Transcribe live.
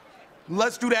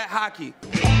Let's do that hockey.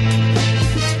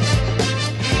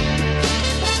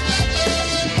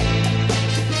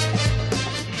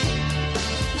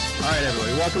 All right,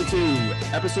 everybody, welcome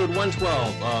to episode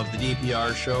 112 of the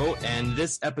DPR show, and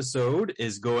this episode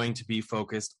is going to be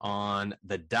focused on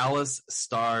the Dallas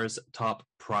Stars top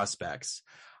prospects.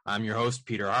 I'm your host,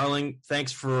 Peter Harling.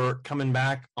 Thanks for coming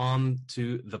back on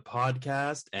to the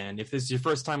podcast, and if this is your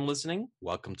first time listening,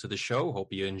 welcome to the show.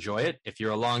 Hope you enjoy it. If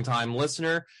you're a long-time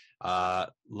listener,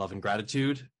 love and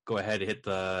gratitude. Go ahead and hit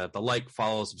the like,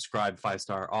 follow, subscribe,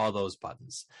 5-star, all those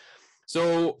buttons.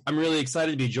 So I'm really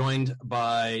excited to be joined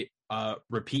by a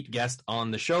repeat guest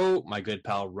on the show, my good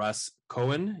pal Russ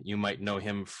Cohen. You might know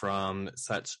him from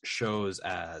such shows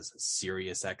as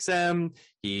SiriusXM.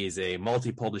 He's a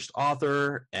multi-published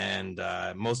author, and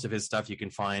most of his stuff you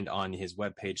can find on his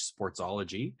webpage,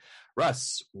 Sportsology.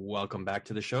 Russ, welcome back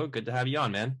to the show. Good to have you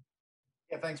on, man.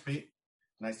 Yeah, thanks, Pete.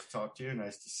 Nice to talk to you.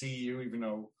 Nice to see you, even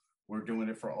though we're doing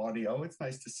it for audio. It's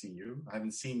nice to see you. I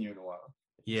haven't seen you in a while.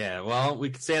 Yeah, well, we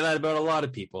could say that about a lot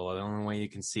of people. The only way you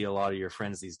can see a lot of your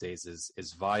friends these days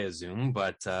is via Zoom.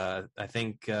 But I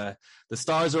think the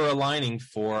stars are aligning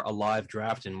for a live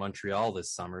draft in Montreal this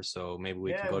summer. So maybe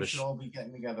we can go to. We should all be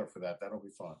getting together for that. That'll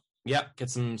be fun. Yeah, get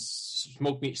some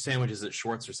smoked meat sandwiches at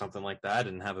Schwartz or something like that,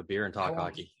 and have a beer and talk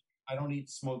hockey. I don't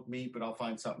eat smoked meat, but I'll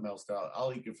find something else.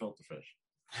 I'll eat gefilte fish.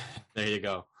 There you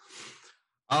go.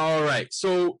 All right.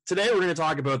 So today we're going to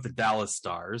talk about the Dallas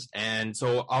Stars. And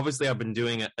so obviously I've been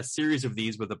doing a series of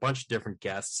these with a bunch of different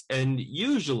guests. And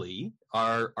usually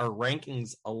our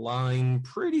rankings align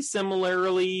pretty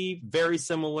similarly, very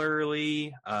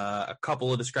similarly, a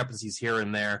couple of discrepancies here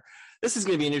and there. This is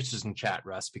going to be an interesting chat,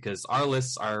 Russ, because our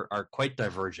lists are quite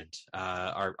divergent.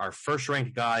 Our first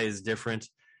ranked guy is different.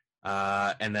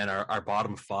 And then our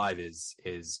bottom five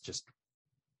is just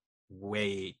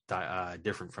way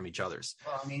different from each other's.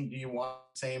 Well, I mean, do you want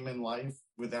the same in life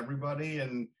with everybody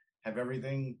and have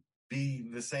everything be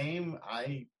the same?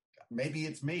 Maybe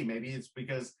it's me. Maybe it's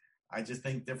because I just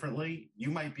think differently. You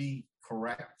might be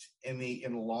correct in the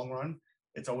long run.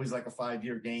 It's always like a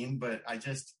 5-year game, but I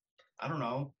don't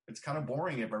know. It's kind of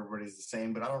boring if everybody's the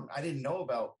same. But I didn't know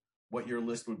about what your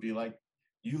list would be like.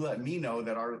 You let me know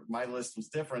that my list was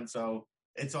different, so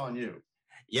it's on you.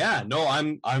 Yeah, no,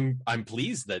 I'm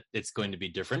pleased that it's going to be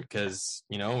different because,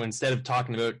 instead of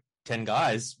talking about 10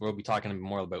 guys, we'll be talking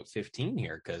more about 15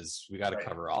 here because we got to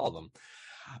cover all of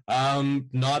them.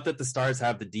 Not that the Stars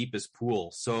have the deepest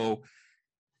pool. So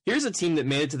here's a team that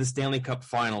made it to the Stanley Cup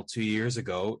final 2 years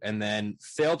ago and then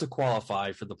failed to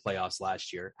qualify for the playoffs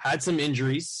last year. Had some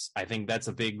injuries. I think that's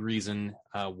a big reason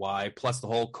why, plus the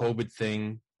whole COVID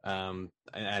thing. And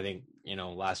I think,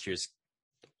 last year's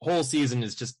whole season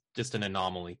is just an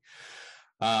anomaly.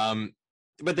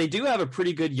 But they do have a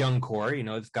pretty good young core.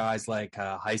 With guys like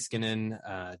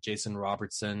Heiskanen, Jason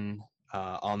Robertson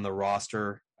on the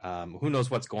roster. Who knows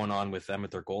what's going on with them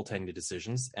with their goaltending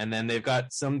decisions. And then they've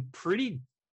got some pretty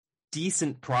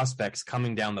decent prospects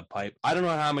coming down the pipe. I don't know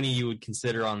how many you would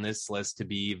consider on this list to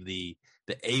be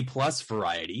the A+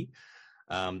 variety.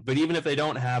 But even if they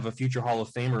don't have a future Hall of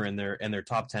Famer in their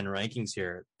top 10 rankings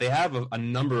here, they have a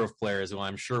number of players who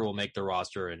I'm sure will make the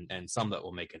roster and some that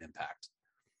will make an impact.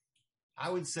 I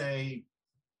would say,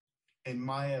 in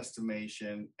my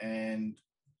estimation, and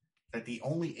that the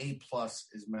only A+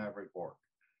 is Maverick Bourque.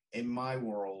 In my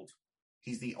world,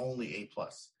 he's the only A+.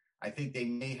 I think they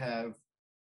may have,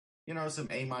 some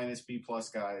A-, B+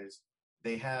 guys.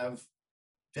 They have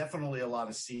definitely a lot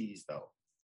of C's, though.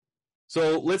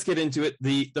 So let's get into it.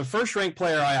 The first ranked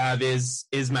player I have is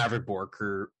Maverick Bourque,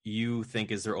 who you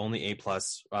think is their only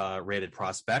A+ rated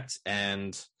prospect,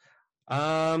 and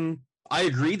I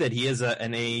agree that he is at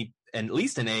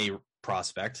least an A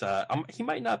prospect. He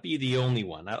might not be the only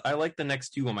one. I like the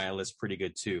next two on my list pretty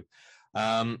good too.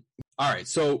 All right,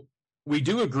 so we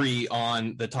do agree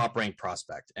on the top ranked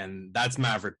prospect, and that's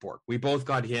Maverick Bourque. We both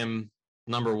got him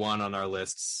number one on our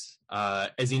lists.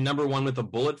 Is he number one with a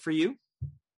bullet for you?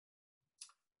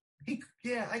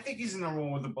 I think he's the number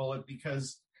one with a bullet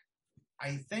because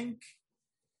I think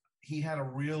he had a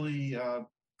really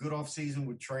good offseason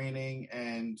with training,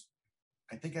 and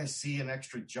I think I see an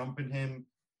extra jump in him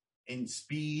in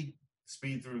speed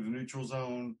through the neutral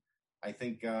zone. I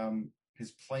think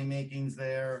his playmaking's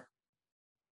there.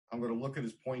 I'm going to look at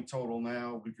his point total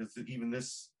now because even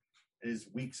this is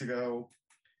weeks ago,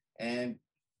 and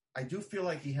I do feel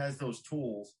like he has those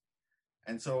tools,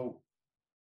 and so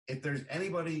if there's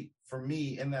anybody for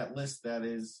me in that list that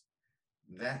is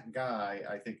that guy,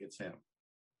 I think it's him.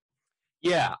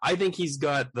 Yeah, I think he's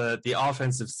got the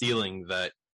offensive ceiling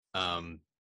that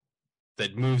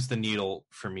that moves the needle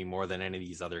for me more than any of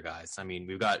these other guys. I mean,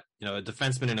 we've got, a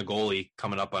defenseman and a goalie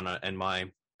coming up in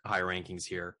my high rankings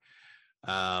here.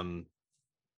 But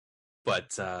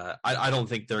I don't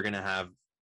think they're going to have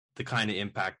the kind of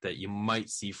impact that you might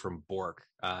see from Bork.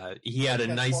 He had a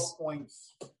nice 12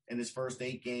 points in his first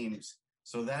 8 games.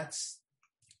 So that's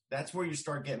where you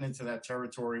start getting into that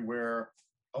territory where,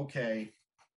 okay,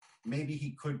 maybe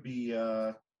he could be,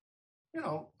 a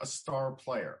star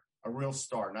player, a real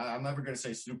star. Now, I'm never going to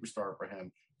say superstar for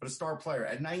him, but a star player.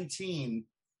 At 19,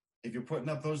 if you're putting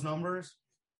up those numbers,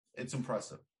 it's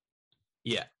impressive.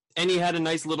 Yeah. And he had a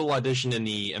nice little audition in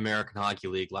the American Hockey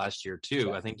League last year, too.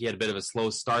 Yeah. I think he had a bit of a slow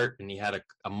start, and he had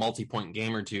a multi-point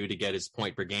game or two to get his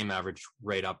point per game average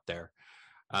right up there.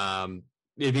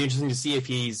 It'd be interesting to see if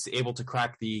he's able to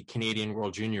crack the Canadian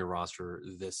World Junior roster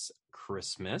this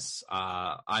Christmas.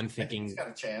 I'm thinking he's got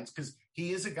a chance because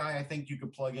he is a guy I think you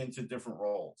could plug into different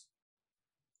roles.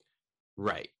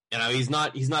 Right. And he's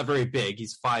not very big.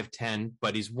 He's 5'10",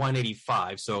 but he's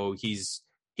 185, so he's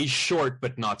short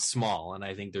but not small, and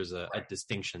I think there's a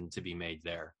distinction to be made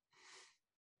there.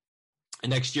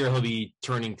 And next year he'll be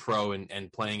turning pro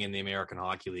and playing in the American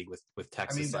Hockey League with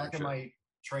Texas. Back in my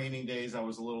training days, I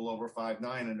was a little over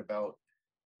 5'9" and about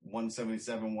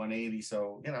 177, 180,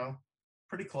 so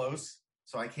pretty close.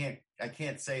 So I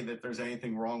can't say that there's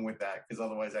anything wrong with that, because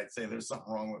otherwise I'd say there's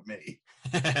something wrong with me.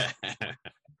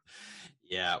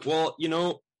 Yeah, well,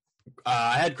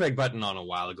 I had Craig Button on a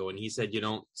while ago, and he said you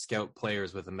don't scout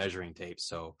players with a measuring tape.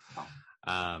 So,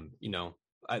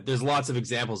 there's lots of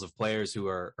examples of players who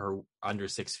are under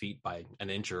 6 feet by an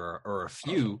inch or a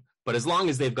few, but as long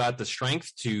as they've got the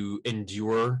strength to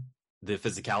endure the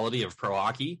physicality of pro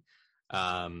hockey,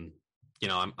 I'm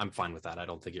fine with that. I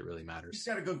don't think it really matters. He's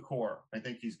got a good core. I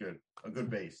think he's good. A good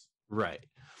base. Right.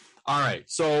 All right.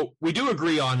 So we do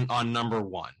agree on number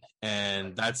 1.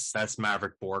 And that's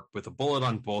Mavrik Bourque with a bullet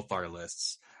on both our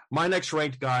lists. My next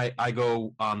ranked guy, I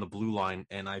go on the blue line,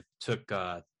 and I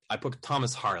put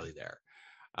Thomas Harley there.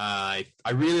 I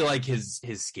really like his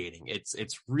skating.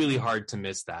 It's really hard to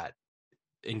miss that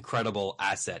incredible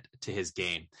asset to his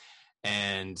game.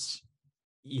 And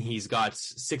he's got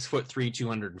 6'3",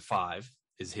 205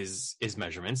 is his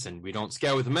measurements, and we don't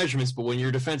scale with the measurements, but when you're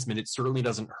a defenseman, it certainly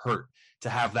doesn't hurt to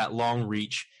have that long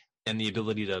reach and the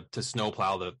ability to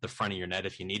snowplow the front of your net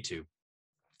if you need to.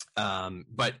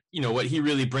 But what he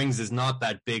really brings is not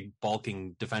that big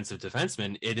bulking defensive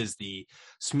defenseman. It is the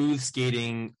smooth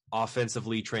skating,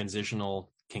 offensively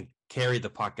transitional, can carry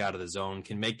the puck out of the zone,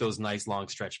 can make those nice long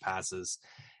stretch passes.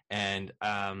 And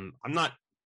I'm not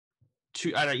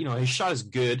too, his shot is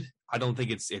good. I don't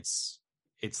think it's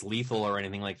lethal or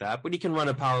anything like that, but he can run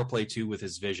a power play too with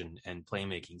his vision and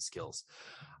playmaking skills.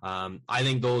 I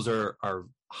think those are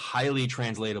highly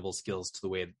translatable skills to the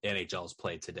way NHL is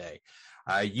played today.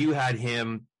 You had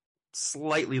him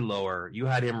slightly lower. You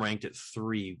had him ranked at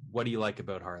 3. What do you like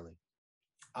about Harley?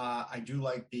 I do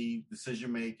like the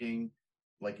decision-making.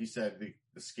 Like you said,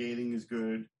 the skating is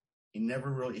good. He never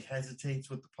really hesitates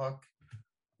with the puck.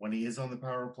 When he is on the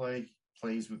power play, he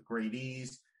plays with great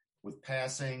ease, with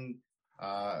passing.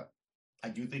 I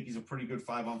do think he's a pretty good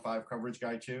 5-on-5 coverage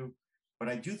guy too. But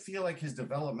I do feel like his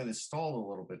development has stalled a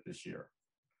little bit this year.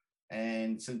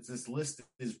 And since this list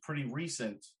is pretty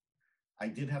recent, I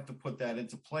did have to put that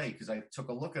into play because I took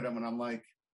a look at him and I'm like,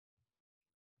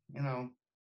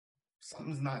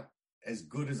 something's not as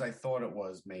good as I thought it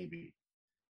was maybe.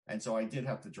 And so I did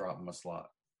have to drop him a slot.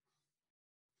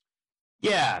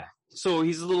 Yeah. So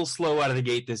he's a little slow out of the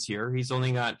gate this year. He's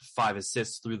only got 5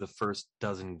 assists through the first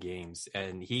dozen games.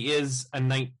 And he is a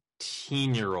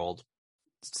 19-year-old,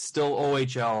 still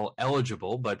OHL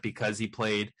eligible, but because he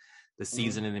played the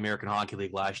season in the American Hockey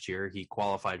League last year, he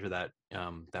qualified for that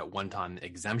one-time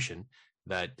exemption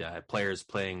that players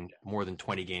playing more than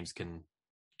 20 games can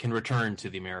return to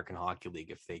the American Hockey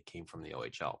League if they came from the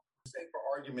OHL. For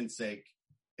argument's sake,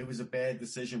 it was a bad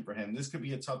decision for him. This could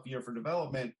be a tough year for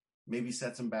development, maybe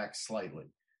sets him back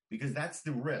slightly, because that's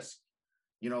the risk.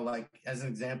 Like as an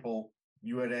example,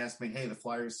 you had asked me, hey, the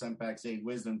Flyers sent back Zade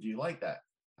Wisdom. Do you like that?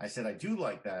 I said, I do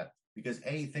like that because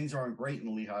A, things aren't great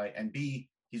in Lehigh, and B,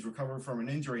 he's recovered from an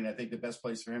injury, and I think the best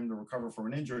place for him to recover from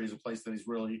an injury is a place that he's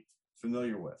really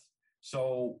familiar with.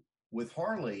 So with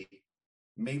Harley,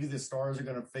 maybe the Stars are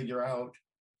going to figure out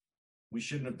we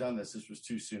shouldn't have done this. This was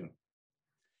too soon.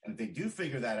 And if they do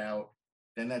figure that out,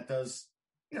 then that does,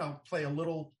 play a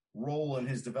little role in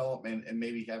his development and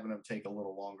maybe having him take a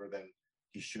little longer than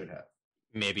he should have.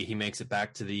 Maybe he makes it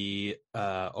back to the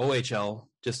OHL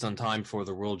just on time for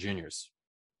the World Juniors.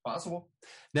 Possible.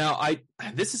 Now,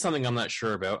 this is something I'm not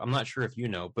sure about. I'm not sure if you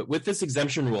know, but with this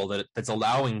exemption rule that's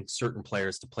allowing certain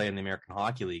players to play in the American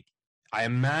Hockey League, I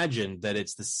imagine that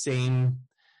it's the same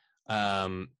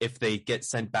if they get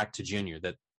sent back to junior,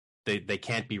 that they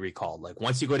can't be recalled. Like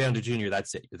once you go down to junior,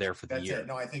 that's it. You're there for the year. It.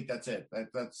 No, I think that's it.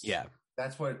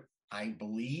 That's what I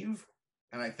believe,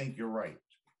 and I think you're right.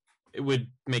 It would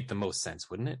make the most sense,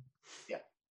 wouldn't it? Yeah.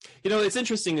 It's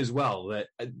interesting as well that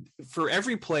for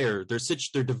every player,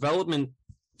 their development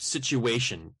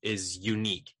situation is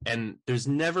unique, and there's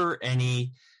never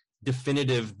any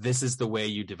definitive this is the way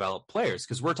you develop players,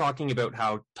 because we're talking about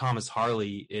how Thomas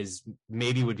Harley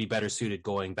would be better suited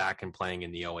going back and playing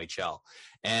in the OHL.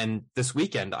 And this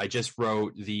weekend I just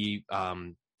wrote the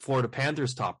Florida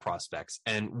Panthers top prospects,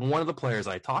 and one of the players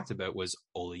I talked about was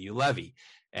Olli Juolevi,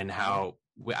 and how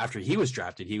after he was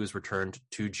drafted, he was returned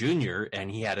to junior and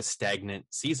he had a stagnant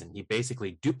season. He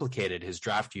basically duplicated his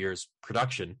draft year's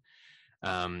production.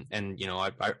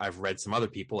 I've read some other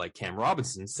people like Cam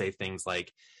Robinson say things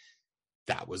like,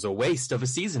 that was a waste of a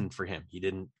season for him. He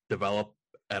didn't develop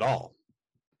at all.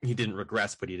 He didn't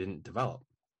regress, but he didn't develop.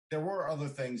 There were other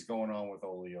things going on with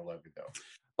Olli Juolevi, though.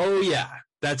 Oh yeah,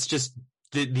 that's just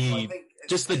the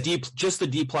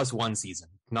D+1 season,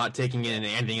 not taking in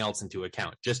anything else into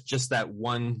account. Just that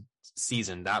one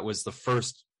season. That was the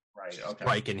first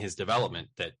strike in his development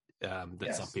that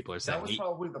some people are saying. That was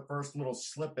probably the first little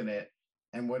slip in it.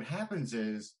 And what happens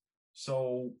is,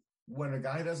 so when a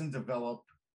guy doesn't develop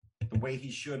the way he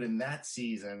should in that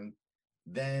season,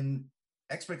 then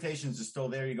expectations are still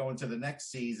there. You go into the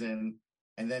next season,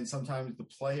 and then sometimes the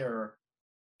player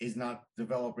is not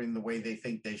developing the way they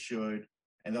think they should,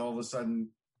 and all of a sudden,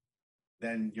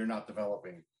 then you're not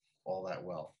developing all that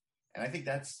well. And I think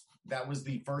that was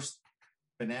the first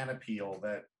banana peel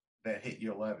that hit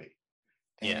Juolevi.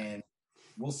 And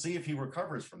we'll see if he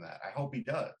recovers from that. I hope he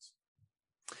does.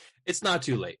 It's not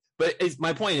too late. But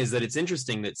my point is that it's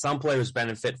interesting that some players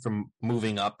benefit from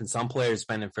moving up, and some players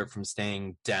benefit from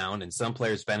staying down, and some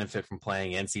players benefit from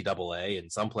playing NCAA,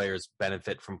 and some players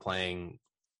benefit from playing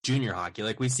junior hockey.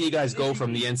 Like we see guys go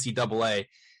from the NCAA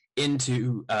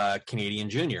into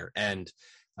Canadian junior, and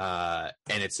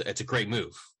it's a great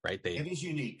move, right? It is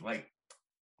unique. Like,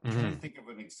 I'm trying to think of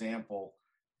an example.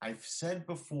 I've said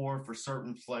before for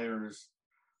certain players,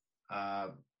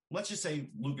 let's just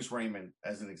say Lucas Raymond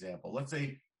as an example. Let's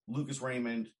say Lucas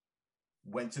Raymond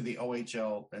went to the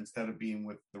OHL instead of being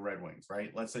with the Red Wings,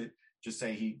 right? Let's say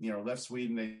he, left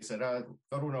Sweden. They said, go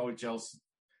to an OHL,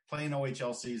 play an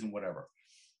OHL season, whatever.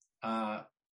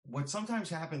 What sometimes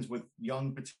happens with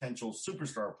young potential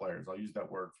superstar players, I'll use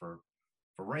that word for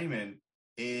Raymond,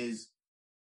 is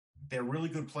they're really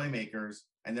good playmakers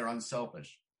and they're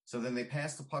unselfish. So then they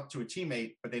pass the puck to a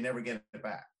teammate, but they never get it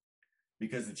back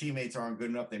because the teammates aren't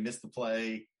good enough. They miss the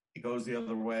play. It goes the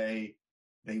other way.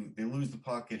 They lose the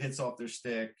puck. It hits off their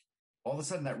stick. All of a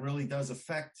sudden, that really does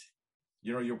affect,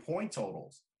 your point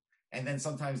totals. And then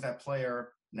sometimes that player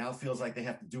now feels like they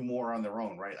have to do more on their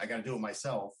own, right? I got to do it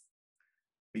myself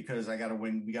because I got to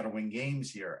win. We got to win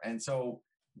games here. And so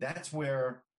that's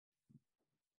where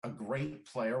a great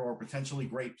player or potentially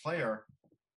great player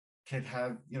could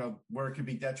have, where it could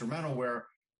be detrimental, where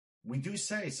we do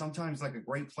say sometimes like a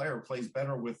great player plays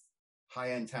better with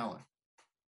high-end talent.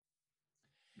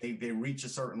 They reach a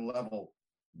certain level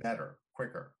better,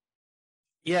 quicker.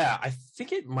 Yeah, I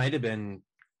think it might have been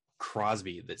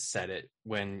Crosby that said it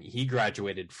when he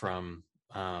graduated from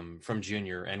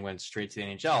junior and went straight to the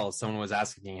NHL. Someone was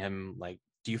asking him, like,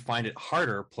 do you find it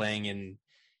harder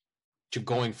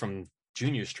going from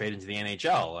junior straight into the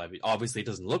NHL? I mean, obviously it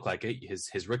doesn't look like it.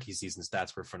 His rookie season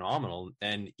stats were phenomenal.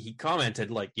 And he commented,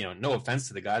 like, no offense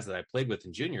to the guys that I played with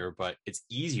in junior, but it's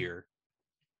easier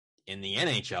in the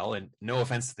NHL, and no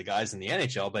offense to the guys in the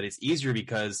NHL, but it's easier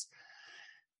because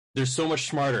they're so much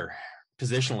smarter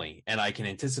positionally, and I can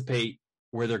anticipate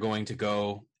where they're going to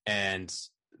go, and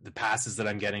the passes that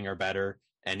I'm getting are better.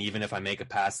 And even if I make a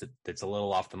pass that's a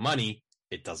little off the money,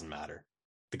 it doesn't matter.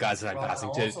 The guys that I'm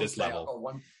passing to this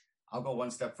level. I'll go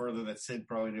one step further that Sid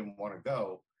probably didn't want to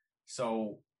go.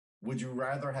 So would you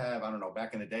rather have, I don't know,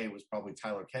 back in the day, it was probably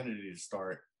Tyler Kennedy to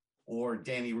start or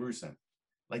Danny Rusin?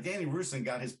 Like Danny Rusin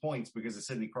got his points because of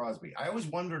Sidney Crosby. I always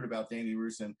wondered about Danny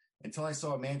Rusin until I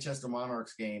saw a Manchester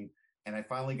Monarchs game and I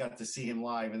finally got to see him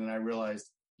live. And then I realized,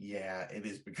 yeah, it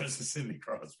is because of Sidney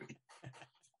Crosby.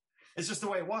 It's just the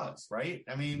way it was, right?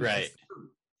 I mean, right.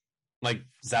 Like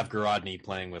Zavgorodny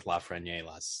playing with Lafreniere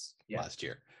last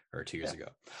year or 2 years ago.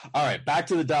 All right, back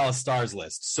to the Dallas Stars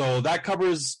list. So that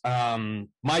covers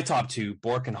my top two,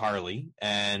 Bourque and Harley,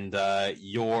 and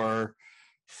your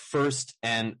first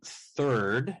and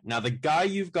third. Now, the guy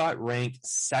you've got ranked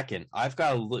second, I've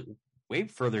got way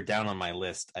further down on my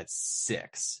list at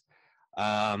 6.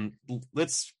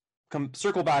 Let's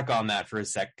circle back on that for a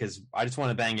sec, because I just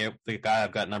want to bang out the guy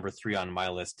I've got number 3 on my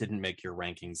list. Didn't make your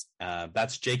rankings.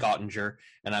 That's Jake Ottinger,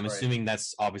 and I'm assuming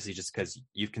that's obviously just because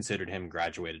you've considered him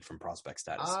graduated from prospect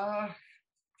status.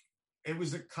 It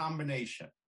was a combination.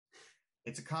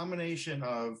 It's a combination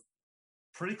of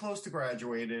pretty close to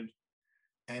graduated,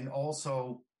 and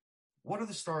also, what are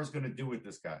the Stars going to do with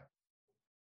this guy?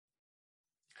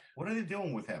 What are they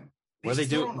doing with him? They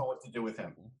don't know what to do with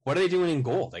him. What are they doing in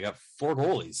goal? They got 4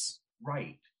 goalies.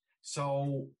 Right.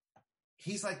 So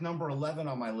he's like number 11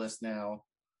 on my list now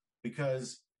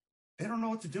because they don't know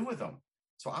what to do with him.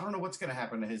 So I don't know what's going to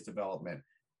happen to his development.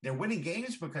 They're winning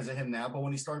games because of him now, but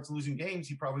when he starts losing games,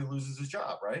 he probably loses his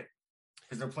job, right?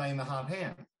 Because they're playing the hot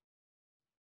hand.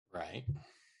 Right.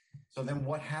 So then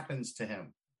what happens to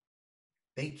him?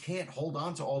 They can't hold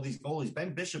on to all these goalies.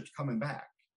 Ben Bishop's coming back.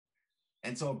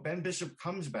 And so if Ben Bishop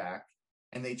comes back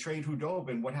and they trade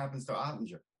Hudobin, what happens to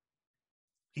Ottinger?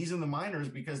 He's in the minors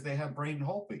because they have Braden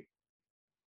Holtby.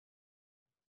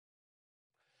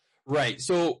 Right.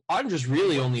 So Ottinger's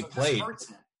really only played.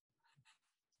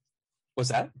 What's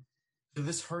that? So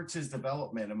this hurts his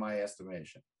development in my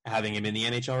estimation. Having him in the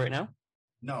NHL right now?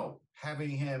 No,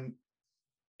 having him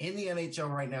in the NHL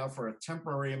right now for a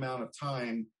temporary amount of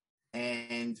time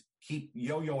and keep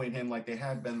yo-yoing him like they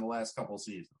have been the last couple of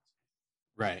seasons.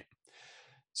 Right.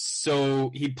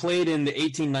 So he played in the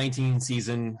 18-19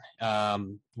 season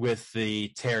with the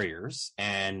Terriers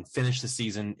and finished the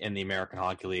season in the American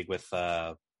Hockey League with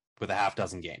a half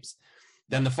dozen games.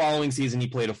 Then the following season, he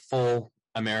played a full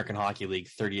American Hockey League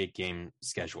 38-game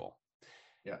schedule.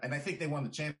 Yeah, and I think they won the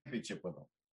championship with him.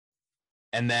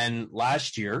 And then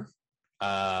last year,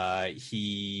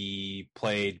 he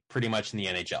played pretty much in the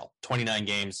NHL, 29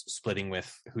 games, splitting with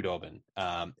Hudobin,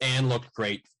 and looked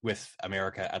great with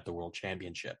America at the World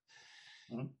Championship.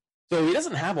 Mm-hmm. So he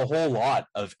doesn't have a whole lot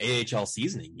of AHL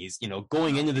seasoning. He's,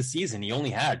 going into the season, he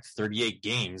only had 38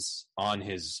 games on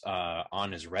his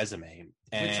resume,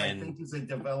 and which I think is a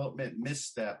development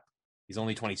misstep. He's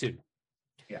only 22.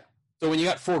 Yeah. So when you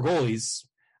got 4 goalies,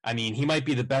 I mean, he might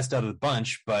be the best out of the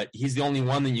bunch, but he's the only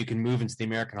one that you can move into the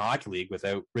American Hockey League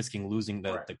without risking losing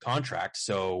the contract.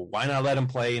 So why not let him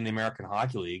play in the American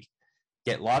Hockey League,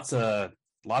 get lots of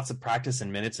practice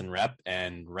and minutes and rep,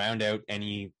 and round out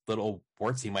any little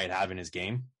warts he might have in his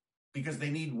game? Because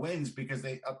they need wins. Because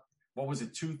they, what was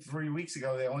it, 2-3 weeks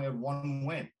ago, they only had 1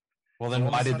 win. Well, then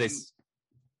why did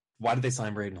they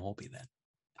sign Braden Holtby then?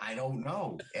 I don't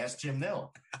know. Ask Jim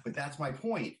Nill. But that's my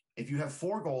point. If you have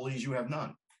 4 goalies, you have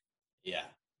none.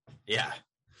 Yeah.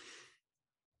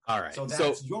 All right.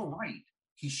 So you're right.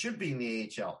 He should be in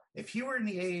the AHL. If he were in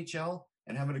the AHL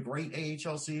and having a great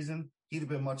AHL season, he'd have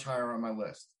been much higher on my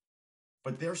list.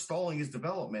 But they're stalling his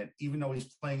development, even though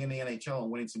he's playing in the NHL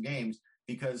and winning some games,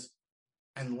 because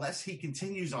unless he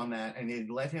continues on that and they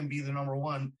let him be the number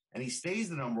 1 and he stays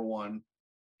the number 1,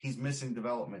 he's missing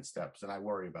development steps, and I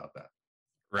worry about that.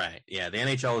 Right. Yeah. The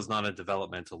NHL is not a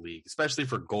developmental league, especially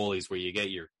for goalies where you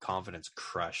get your confidence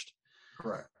crushed.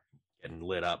 Correct. Getting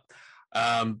lit up.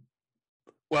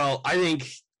 Well, I think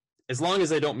as long as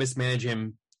they don't mismanage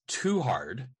him too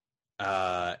hard,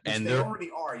 and they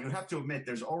already are. You have to admit,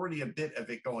 there's already a bit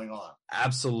of it going on.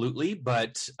 Absolutely,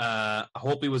 but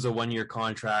Holtby was a 1-year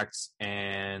contract,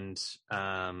 and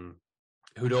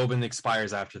Hudobin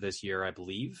expires after this year, I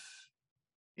believe.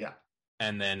 Yeah.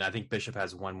 And then I think Bishop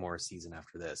has 1 more season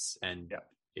after this, and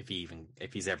if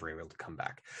he's ever able to come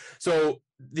back. So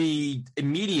the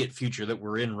immediate future that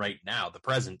we're in right now, the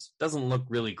present, doesn't look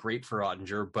really great for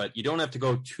Ottinger, but you don't have to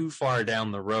go too far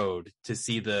down the road to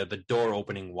see the door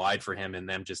opening wide for him and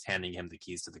them just handing him the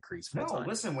keys to the crease full time.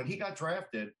 Listen, when he got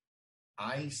drafted,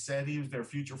 I said he was their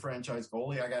future franchise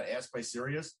goalie. I got asked by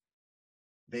Sirius.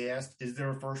 They asked, is there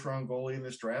a first-round goalie in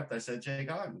this draft? I said Jake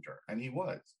Ottinger, and he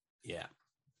was. Yeah.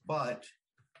 But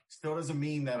still doesn't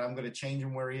mean that I'm going to change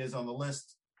him where he is on the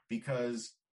list,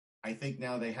 because I think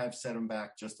now they have set him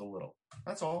back just a little.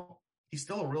 That's all. He's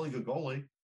still a really good goalie.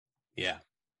 Yeah.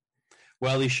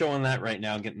 Well, he's showing that right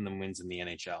now, getting them wins in the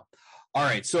NHL. All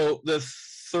right. So the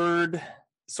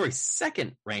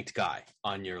second ranked guy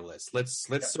on your list. Let's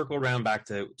circle around back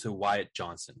to Wyatt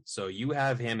Johnston. So you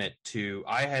have him at 2.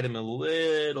 I had him a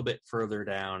little bit further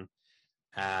down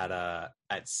at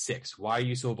 6. Why are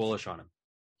you so bullish on him?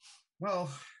 Well,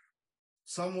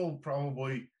 some will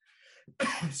probably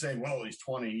say, well, he's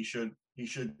 20, he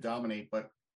should dominate, but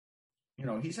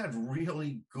he's had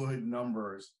really good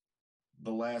numbers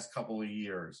the last couple of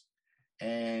years.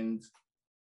 And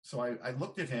so I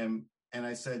looked at him and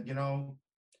I said,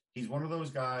 he's one of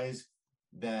those guys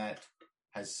that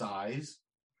has size.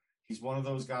 He's one of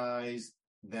those guys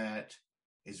that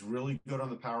is really good on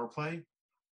the power play.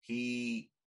 He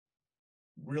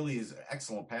really is an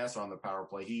excellent passer on the power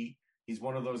play. He's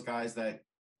one of those guys that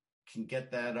can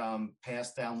get that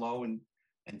pass down low and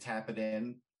tap it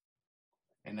in.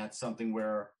 And that's something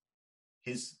where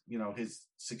his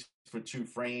 6'2"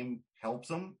 frame helps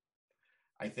him.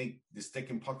 I think the stick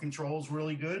and puck control is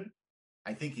really good.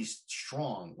 I think he's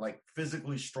strong, like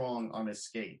physically strong on his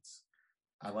skates.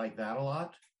 I like that a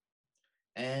lot.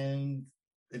 And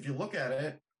if you look at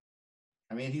it,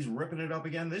 I mean, he's ripping it up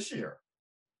again this year.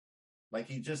 Like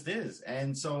he just is.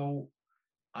 And so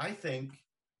I think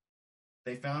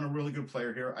they found a really good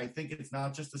player here. I think it's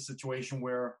not just a situation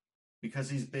where because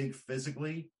he's big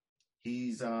physically,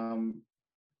 he's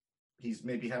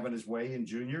maybe having his way in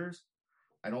juniors.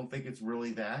 I don't think it's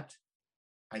really that.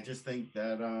 I just think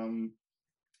that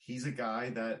he's a guy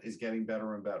that is getting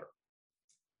better and better.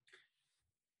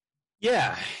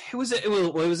 Yeah, it was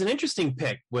an interesting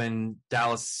pick when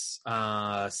Dallas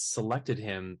selected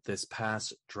him this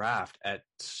past draft at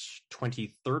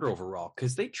 23rd overall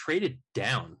because they traded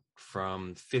down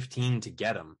from 15 to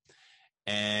get him.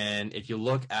 And if you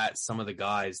look at some of the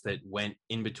guys that went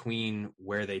in between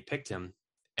where they picked him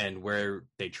and where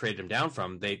they traded him down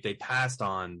from, they passed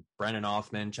on Brennan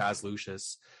Othmann, Chaz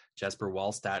Lucius, Jesper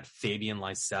Wallstedt, Fabian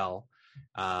Lysell.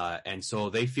 And so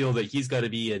they feel that he's got to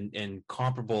be in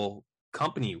comparable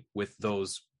company with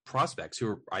those prospects who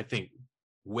are, I think,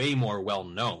 way more well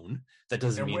known. That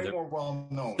doesn't mean they're more well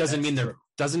known.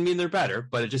 Doesn't mean they're better,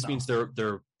 but it just means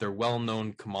they're well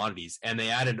known commodities. And they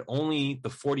added only the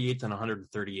 48th and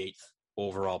 138th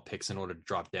overall picks in order to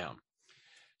drop down.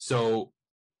 So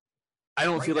I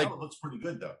don't feel like it looks pretty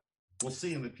good though. We'll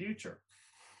see in the future.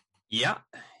 Yeah.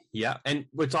 And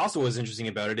what's also was interesting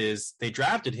about it is they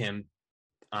drafted him,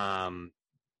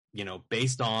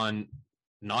 based on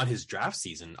not his draft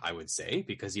season, I would say,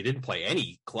 because he didn't play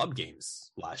any club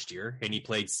games last year, and he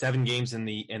played 7 games in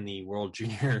the World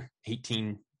Junior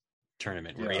 18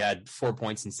 tournament where he had 4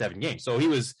 points in 7 games. So he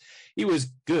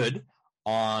was good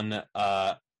on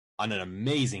an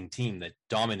amazing team that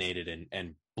dominated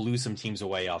and blew some teams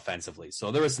away offensively. So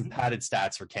there was some padded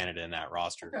stats for Canada in that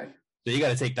roster. Okay. So you got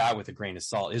to take that with a grain of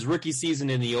salt. His rookie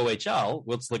season in the OHL,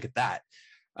 let's look at that.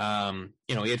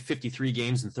 He had 53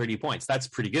 games and 30 points. That's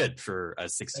pretty good for a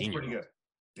 16-year-old.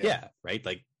 Yeah, right?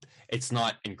 Like, it's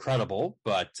not incredible,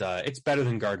 but it's better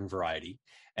than garden variety.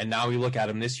 And now we look at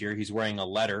him this year, he's wearing a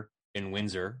letter in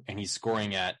Windsor, and he's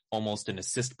scoring at almost an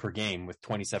assist per game with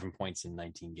 27 points in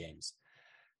 19 games.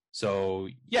 So,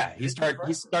 yeah, he's starting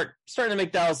to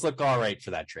make Dallas look all right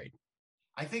for that trade.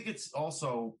 I think it's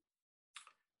also,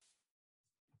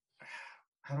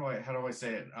 how do I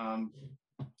say it?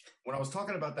 When I was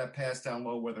talking about that pass down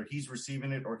low, whether he's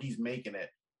receiving it or he's making it,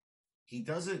 he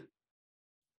does it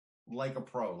like a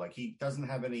pro. Like, he doesn't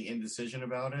have any indecision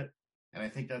about it. And I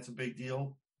think that's a big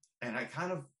deal. And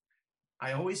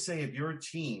I always say, if you're a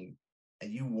team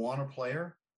and you want a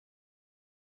player,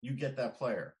 you get that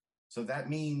player. So that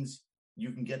means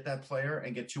you can get that player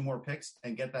and get 2 more picks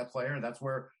and get that player. And that's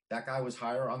where that guy was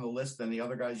higher on the list than the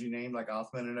other guys you named, like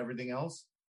Othmann and everything else.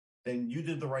 Then you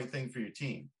did the right thing for your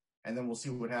team. And then we'll see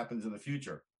what happens in the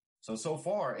future. So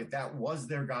far, if that was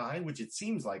their guy, which it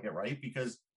seems like it, right?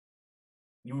 Because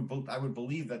I would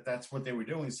believe that that's what they were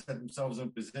doing, set themselves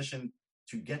in position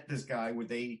to get this guy where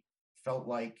they felt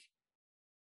like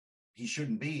he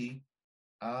shouldn't be.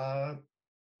 That's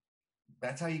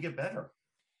how you get better.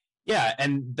 Yeah,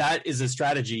 and that is a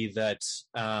strategy that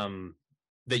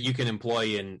that you can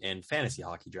employ in fantasy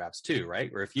hockey drafts too,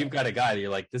 right? Where if you've got a guy that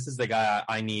you're like, this is the guy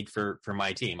I need for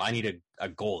my team. I need a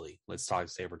goalie.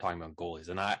 Say we're talking about goalies.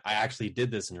 And I actually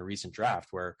did this in a recent draft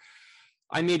where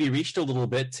I maybe reached a little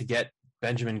bit to get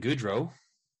Benjamin Goudreau,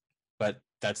 but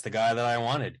that's the guy that I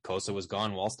wanted. Kosa was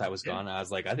gone. Wallstedt was gone. I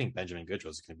was like, I think Benjamin Goudreau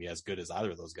is going to be as good as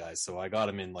either of those guys. So I got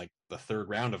him in like the 3rd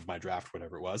round of my draft,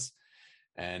 whatever it was.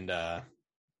 And, I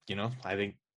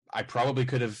think I probably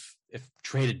could have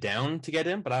traded down to get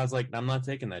him, but I was like, I'm not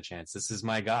taking that chance. This is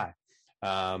my guy.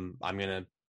 I'm gonna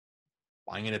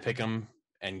pick him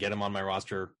and get him on my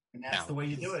roster. And that's the way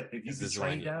you do it. If you can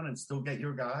trade down and still get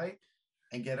your guy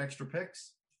and get extra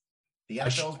picks, the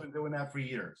NFL's been doing that for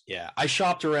years. Yeah, I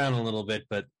shopped around a little bit,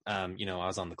 but I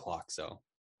was on the clock, so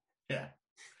yeah.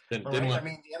 I mean,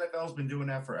 the NFL's been doing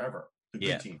that forever. The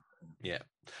good team. Yeah.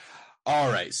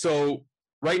 All right, so.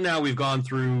 Right now, we've gone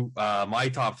through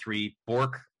my top 3,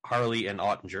 Bourque, Harley, and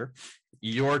Ottinger.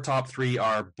 Your top 3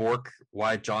 are Bourque,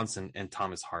 Wyatt Johnson, and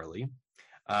Thomas Harley.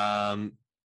 So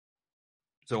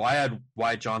So I had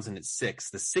Wyatt Johnson at 6.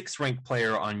 The 6th ranked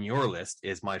player on your list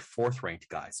is my 4th ranked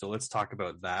guy. So let's talk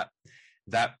about that.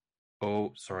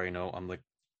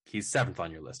 He's 7th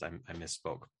on your list. I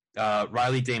misspoke.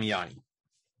 Riley Damiani.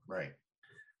 Right.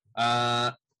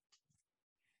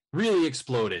 Really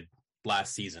exploded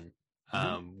last season,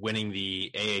 winning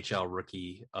the AHL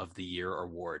Rookie of the Year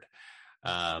award. He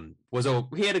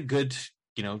had a good,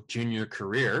 junior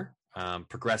career,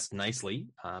 progressed nicely,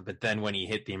 but then when he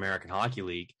hit the American Hockey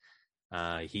League,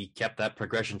 he kept that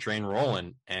progression train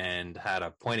rolling and had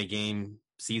a point a game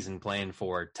season playing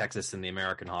for Texas in the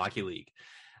American Hockey League.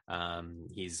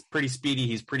 He's pretty speedy.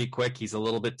 He's pretty quick. He's a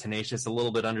little bit tenacious, a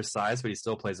little bit undersized, but he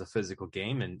still plays a physical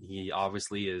game. And he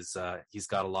obviously he's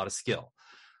got a lot of skill.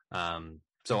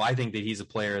 So I think that he's a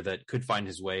player that could find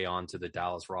his way onto the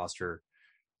Dallas roster,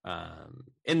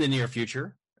 in the near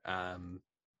future.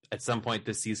 At some point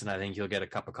this season, I think he'll get a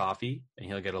cup of coffee and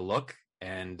he'll get a look.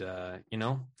 And, the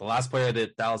last player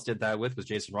that Dallas did that with was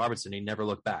Jason Robertson. He never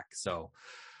looked back. So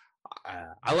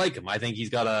I like him. I think he's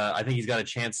got a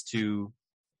chance to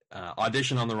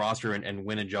audition on the roster and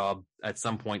win a job at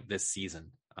some point this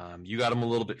season. You got him a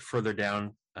little bit further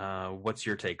down. What's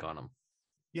your take on him?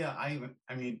 Yeah, I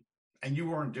mean, and you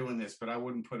weren't doing this, but I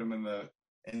wouldn't put him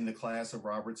in the class of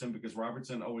Robertson, because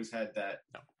Robertson always had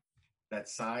that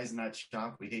size and that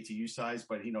shot. We hate to use size,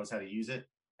 but he knows how to use it.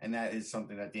 And that is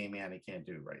something that Damiani can't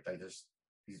do, right?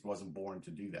 He wasn't born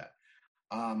to do that.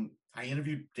 I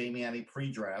interviewed Damiani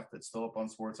pre-draft. That's still up on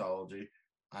Sportsology.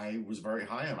 I was very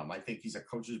high on him. I think he's a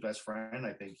coach's best friend.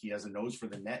 I think he has a nose for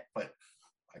the net, but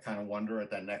I kind of wonder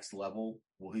at that next level,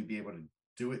 will he be able to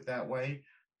do it that way?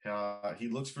 He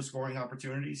looks for scoring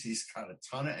opportunities. He's got a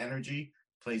ton of energy,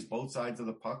 plays both sides of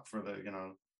the puck for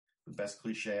the best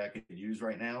cliche I could use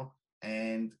right now.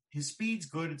 And his speed's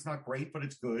good. It's not great, but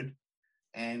it's good.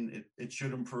 And it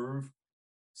should improve.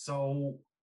 So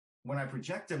when I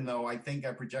project him, though, I think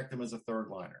I project him as a third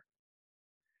liner.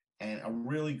 And a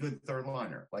really good third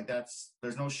liner.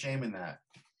 There's no shame in that.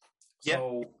 Yeah.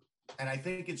 So, and I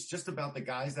think it's just about the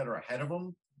guys that are ahead of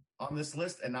him on this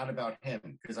list and not about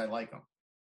him, because I like him.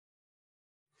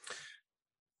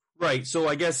 Right. So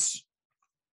I guess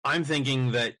I'm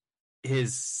thinking that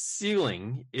his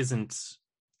ceiling isn't,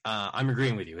 I'm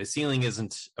agreeing with you. His ceiling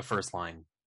isn't a first line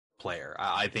player.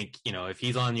 I think, if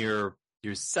he's on your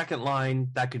second line,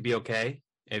 that could be okay.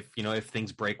 If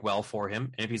things break well for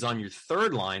him. And if he's on your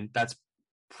third line, that's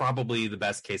probably the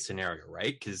best case scenario,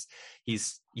 right? Because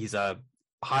he's a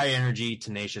high energy,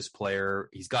 tenacious player.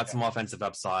 He's got some offensive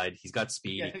upside. He's got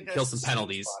speed. He kills some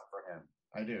penalties. For him.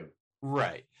 I do.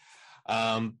 Right.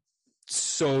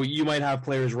 So you might have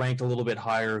players ranked a little bit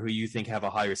higher who you think have a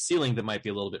higher ceiling that might be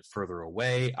a little bit further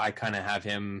away. I kind of have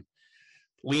him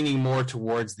leaning more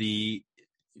towards the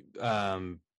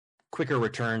quicker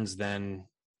returns than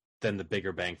the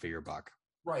bigger bang for your buck.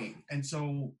 Right. And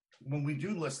so when we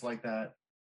do lists like that,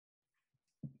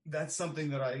 that's something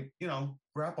that I,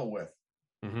 grapple with.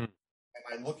 Mm-hmm. Am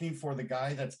I looking for the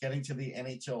guy that's getting to the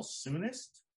NHL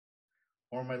soonest?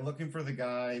 Or am I looking for the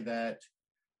guy that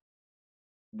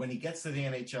when he gets to the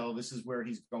NHL, this is where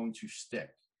he's going to stick?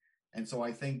 And so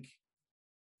I think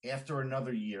after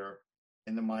another year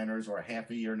in the minors or a half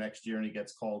a year next year and he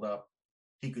gets called up,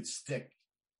 he could stick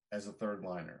as a third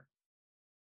liner,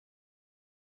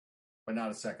 but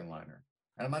not a second liner.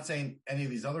 And I'm not saying any of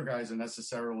these other guys are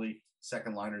necessarily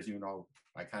second liners, even though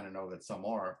I kind of know that some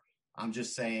are. I'm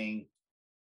just saying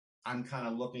I'm kind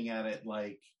of looking at it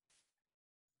like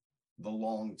the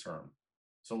long term.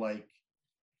 So like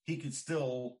he could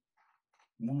still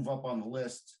move up on the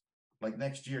list. Like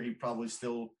next year, he probably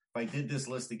still, if I did this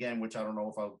list again, which I don't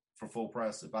know for full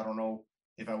press, if I don't know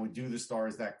if I would do the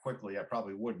stars that quickly, I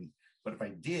probably wouldn't. But if I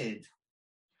did,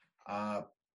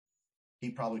 he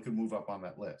probably could move up on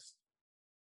that list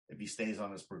if he stays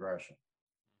on his progression.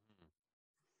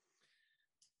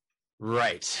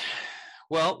 Right.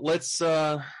 Well, let's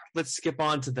skip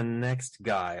on to the next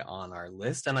guy on our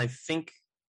list, and I think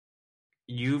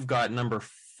you've got number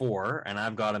 4, and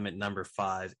I've got him at number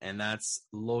 5, and that's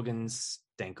Logan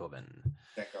Stankoven.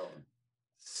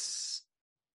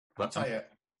 I'll tell you.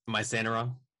 Am I saying it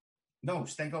wrong? No,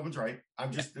 Stankoven's right.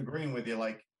 I'm just agreeing with you.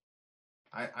 Like,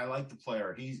 I like the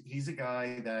player. He's a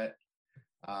guy that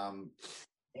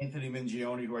Anthony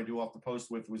Mingione, who I do Off the Post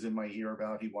with, was in my ear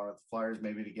about. He wanted the Flyers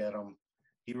maybe to get him.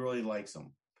 He really likes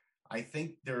him. I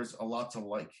think there's a lot to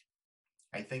like.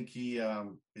 I think he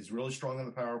is really strong on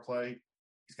the power play.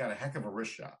 He's got a heck of a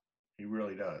wrist shot. He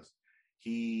really does.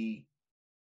 He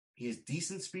has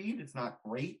decent speed. It's not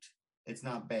great. It's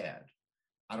not bad.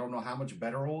 I don't know how much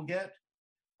better he'll get.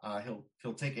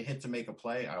 He'll take a hit to make a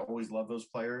play. I always love those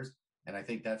players. and I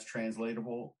think that's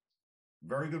translatable.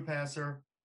 Very good passer,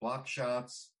 block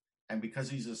shots, and because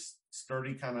he's a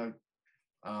sturdy kind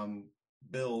of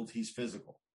build, he's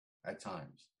physical at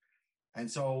times. And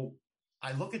so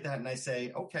I look at that and I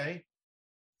say, okay,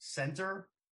 center,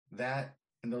 that,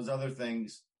 and those other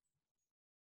things,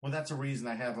 well, that's a reason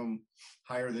I have him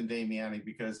higher than Damiani,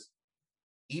 because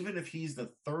even if he's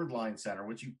the third line center,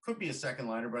 which you could be a second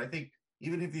liner, but I think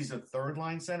even if he's a third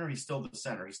line center, he's still the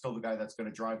center. He's still the guy that's going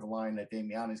to drive the line that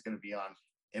Damiani is going to be on,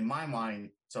 in my mind.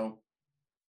 So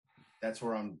that's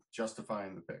where I'm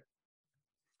justifying the pick.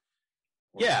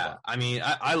 Yeah, I mean,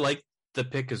 I like the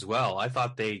pick as well. I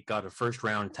thought they got a first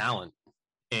round talent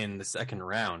in the second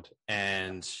round,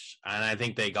 and I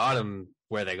think they got him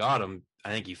where they got him. I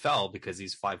think he fell because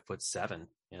he's 5'7".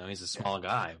 You know, he's a small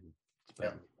guy.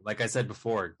 But like I said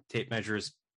before, tape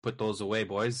measures, put those away,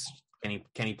 boys. Can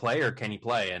he play or can he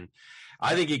play? And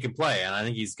I think he can play, and I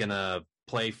think he's gonna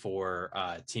play for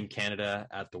Team Canada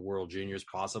at the World Juniors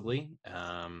possibly.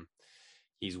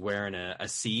 He's wearing a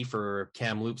C for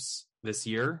Kamloops this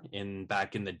year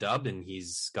back in the dub, and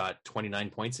he's got 29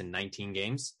 points in 19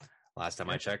 games. Last time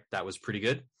I checked, that was pretty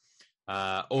good.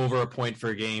 Over a point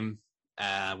per game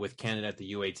with Canada at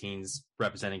the U18s,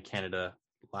 representing Canada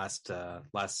last summer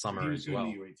as well. He was good in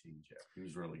the U18s, yeah. He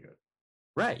was really good.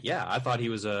 Right, yeah. I thought he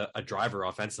was a driver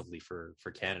offensively for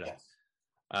Canada.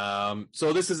 Yes.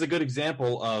 So this is a good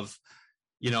example of,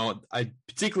 I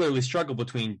particularly struggle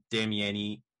between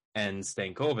Damiani and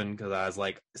Stankoven, because I was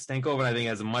like, Stankoven I think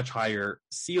has a much higher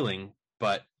ceiling,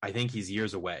 but I think he's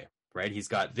years away, right? He's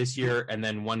got this year and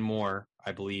then one more,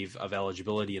 I believe, of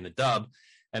eligibility in the dub,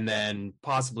 and then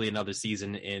possibly another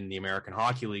season in the American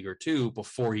Hockey League or two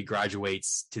before he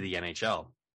graduates to the NHL.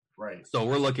 Right. So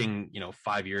we're looking,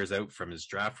 5 years out from his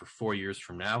draft, for 4 years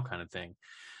from now kind of thing.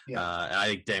 Yeah. And I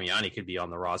think Damiani could be on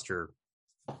the roster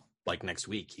like next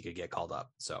week. He could get called up.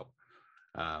 So,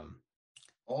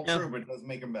 all true, but it doesn't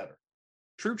make him better.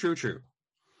 True.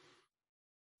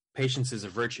 Patience is a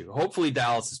virtue. Hopefully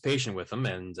Dallas is patient with him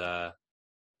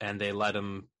and they let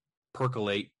him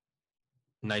percolate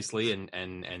nicely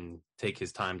and take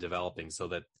his time developing so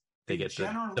that they get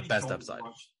the best upside.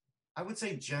 I would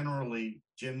say generally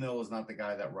Jim Nill is not the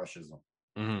guy that rushes them.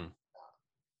 Mm-hmm.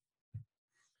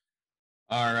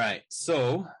 All right.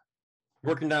 So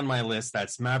working down my list,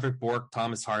 that's Maverick Bourque,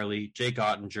 Thomas Harley, Jake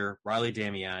Ottinger, Riley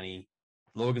Damiani,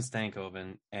 Logan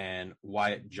Stankoven, and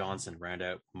Wyatt Johnson round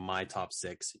out my top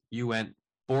six. You went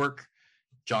Bourque,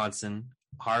 Johnson,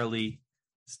 Harley,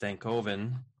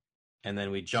 Stankoven, and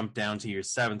then we jumped down to your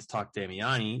seventh, talk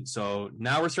Damiani. So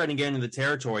now we're starting to get into the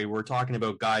territory. We're talking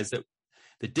about guys that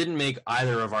didn't make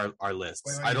either of our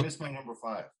lists. Wait, I missed my number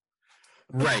 5.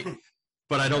 Right.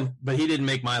 But he didn't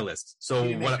make my list. So he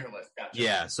didn't make your list. Gotcha.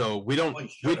 Yeah, so we don't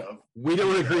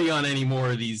agree on any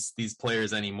more of these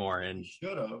players anymore. And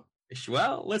should have.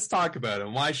 Well, let's talk about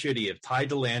him. Why should he have? Ty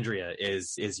Dellandrea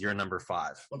is your number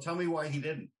 5. Well, tell me why he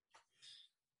didn't.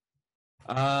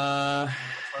 Turn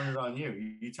it on you.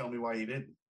 You tell me why he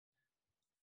didn't.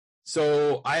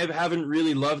 So I haven't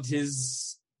really loved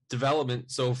his development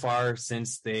so far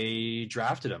since they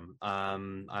drafted him.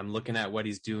 I'm looking at what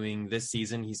he's doing this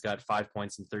season. He's got 5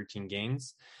 points in 13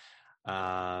 games.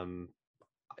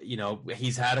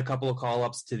 He's had a couple of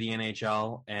call-ups to the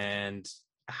NHL and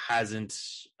hasn't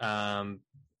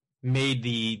made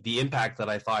the impact that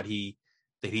I thought he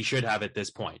should have at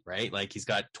this point, right? Like, he's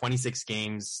got 26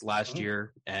 games last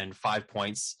year and 5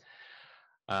 points.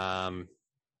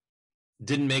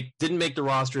 Didn't make the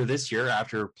roster this year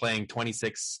after playing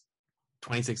 26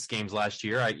 games last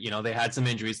year. They had some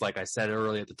injuries, like I said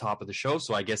earlier at the top of the show,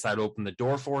 so I guess I'd open the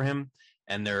door for him,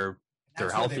 and they're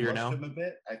healthier now. Him a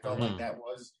bit. I felt like that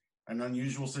was an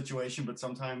unusual situation, but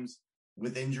sometimes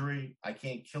with injury, I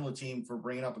can't kill a team for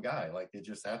bringing up a guy. Like, they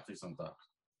just have to sometimes.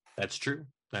 That's true.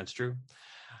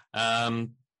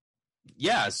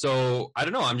 Yeah, so I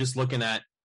don't know. I'm just looking at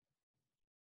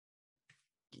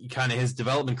kind of his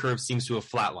development curve seems to have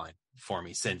flatlined for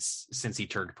me since he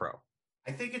turned pro.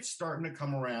 I think it's starting to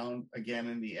come around again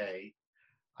in the A.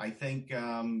 I think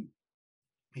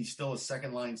he's still a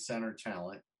second-line center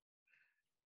talent.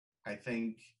 I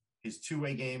think his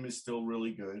two-way game is still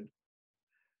really good.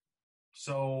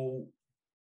 So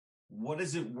what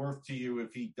is it worth to you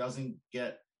if he doesn't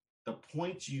get the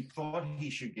points you thought he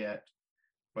should get,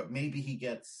 but maybe he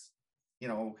gets,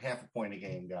 half a point a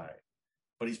game guy,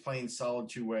 but he's playing solid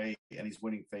two-way and he's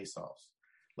winning faceoffs?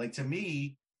 Like, to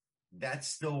me, that's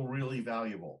still really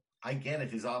valuable. I get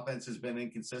it. His offense has been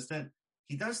inconsistent.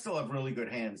 He does still have really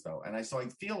good hands, though. And I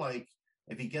feel like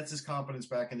if he gets his confidence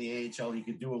back in the AHL, he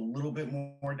could do a little bit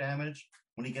more damage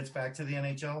when he gets back to the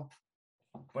NHL.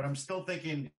 but I'm still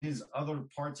thinking his other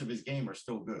parts of his game are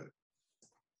still good.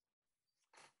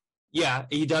 Yeah,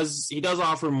 he does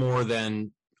offer more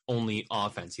than only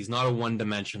offense. He's not a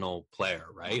one-dimensional player,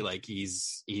 right? Like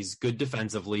he's good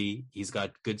defensively. He's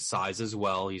got good size as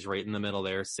well. He's right in the middle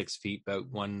there, 6 feet, about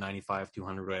 195,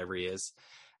 200, whatever he is.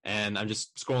 And I'm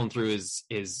just scrolling through his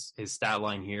stat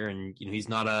line here, and he's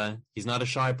not a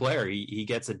shy player. He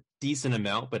gets a decent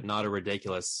amount, but not a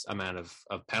ridiculous amount of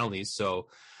penalties. So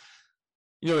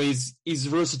he's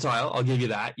versatile. I'll give you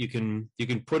that. You can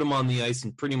put him on the ice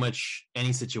in pretty much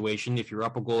any situation. If you're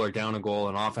up a goal or down a goal,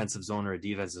 an offensive zone or a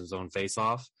defensive zone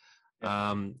face-off.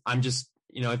 I'm just,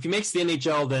 if he makes the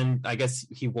NHL, then I guess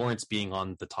he warrants being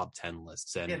on the top 10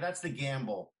 lists. And yeah, that's the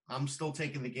gamble. I'm still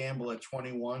taking the gamble at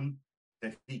 21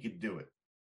 that he could do it.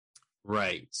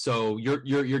 Right. So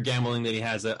you're gambling that he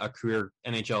has a career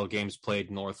NHL games played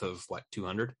north of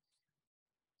 200?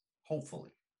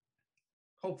 Hopefully.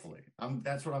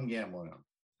 That's what I'm gambling on.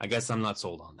 I guess I'm not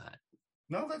sold on that.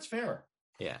 No, that's fair.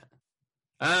 Yeah.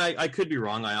 I could be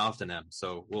wrong. I often am.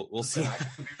 So we'll see. I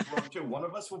could be wrong too. One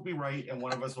of us will be right and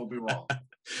one of us will be wrong.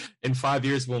 In 5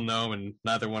 years, we'll know, and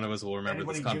neither one of us will remember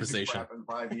this conversation. In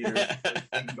 5 years, they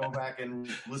can go back and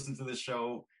listen to this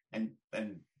show and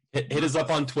hit us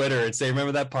up on Twitter and say,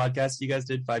 remember that podcast you guys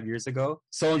did 5 years ago?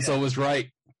 So-and-so was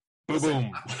right. Listen,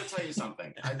 Boom. I'm going to tell you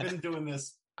something.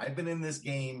 I've been in this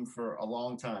game for a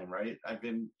long time, right?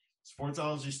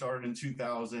 Sportsology started in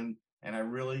 2000, and I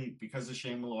really, because of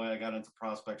Shane Malloy, I got into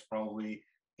prospects probably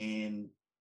in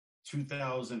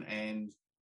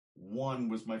 2001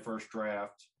 was my first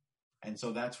draft. And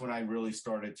so that's when I really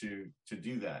started to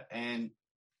do that. And,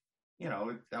 I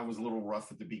was a little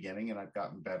rough at the beginning and I've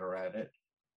gotten better at it.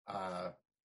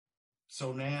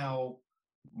 So now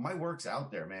my work's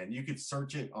out there, man. You could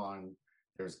search it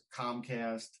there's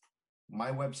Comcast.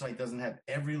 My website doesn't have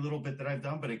every little bit that I've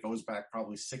done, but it goes back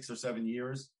probably 6 or 7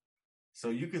 years.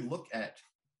 So you could look at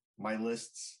my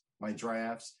lists, my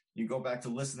drafts. You go back to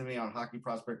listen to me on Hockey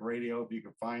Prospect Radio. You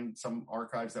can find some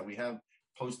archives that we have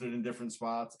posted in different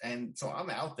spots. And so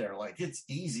I'm out there. Like, it's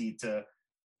easy to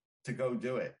go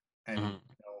do it and,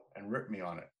 and rip me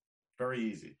on it.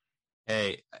 Very easy.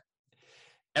 Hey,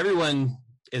 everyone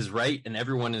is right and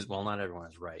everyone is, well, not everyone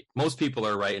is right. Most people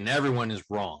are right and everyone is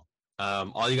wrong.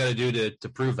 All you got to do to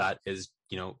prove that is,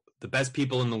 the best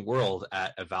people in the world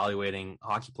at evaluating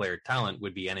hockey player talent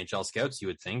would be NHL scouts, you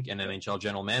would think, and NHL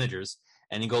general managers.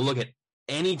 And you go look at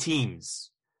any team's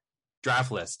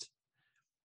draft list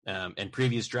and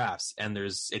previous drafts, and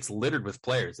it's littered with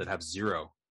players that have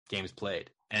 0 games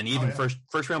played, and even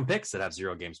first round picks that have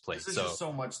 0 games played. There's just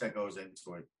so much that goes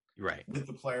into it, right? With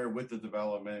the player, with the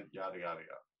development, yada yada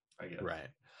yada. I get it. Right.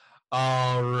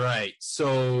 All right.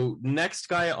 So next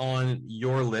guy on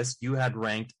your list you had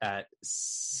ranked at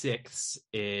 6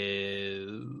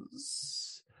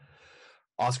 is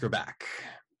Oscar Back.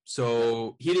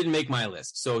 So he didn't make my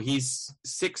list. So he's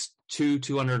 6'2",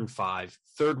 205,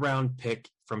 third round pick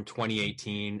from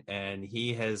 2018, and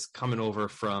he has coming over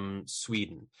from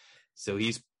Sweden. So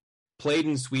he's played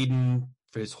in Sweden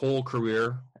for his whole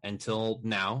career until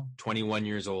now, 21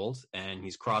 years old, and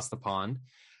he's crossed the pond.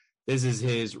 This is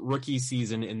his rookie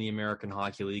season in the American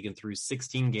Hockey League, and through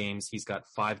 16 games, he's got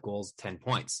 5 goals, 10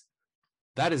 points.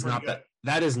 That is not bad.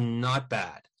 That is not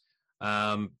bad.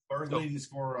 Third leading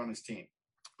scorer on his team.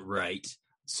 Right.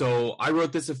 So I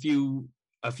wrote this a few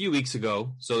weeks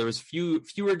ago. So there was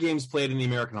fewer games played in the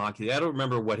American Hockey League. I don't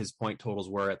remember what his point totals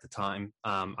were at the time,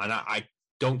 and I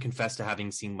don't confess to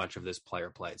having seen much of this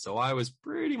player play. So I was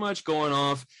pretty much going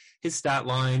off his stat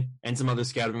line and some other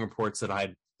scouting reports that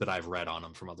I've read on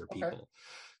him from other people. Okay.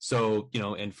 So,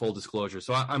 in full disclosure.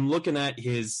 So I'm looking at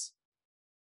his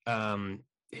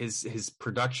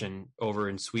production over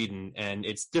in Sweden, and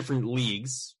it's different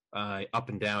leagues, up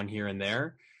and down here and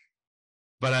there.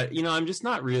 But I'm just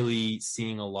not really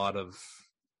seeing a lot of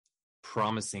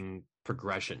promising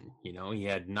progression. He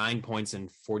had 9 points in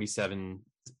 47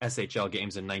 SHL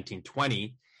games in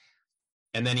 1920,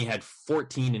 and then he had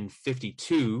 14 in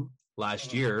 52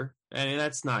 last year, and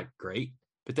that's not great.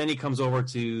 But then he comes over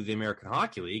to the American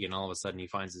Hockey League, and all of a sudden he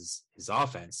finds his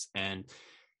offense. And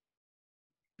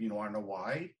you want to know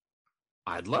why?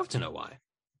 I'd love to know why.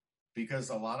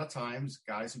 Because a lot of times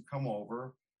guys who come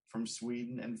over from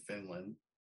Sweden and Finland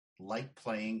like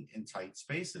playing in tight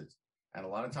spaces. And a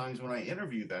lot of times when I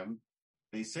interview them,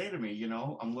 they say to me,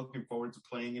 I'm looking forward to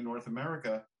playing in North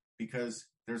America because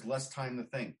there's less time to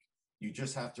think. You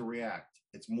just have to react.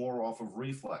 It's more off of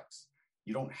reflex.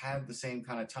 You don't have the same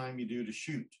kind of time you do to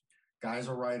shoot. Guys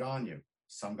are right on you.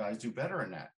 Some guys do better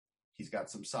in that. He's got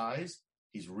some size.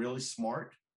 He's really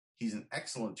smart. He's an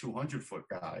excellent 200-foot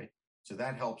guy. So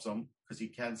that helps him because he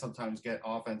can sometimes get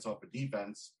offense off of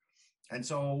defense. And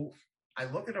so I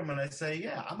look at him and I say,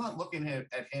 yeah, I'm not looking at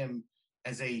him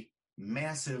as a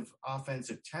massive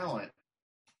offensive talent,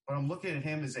 but I'm looking at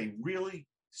him as a really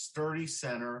sturdy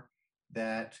center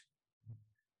that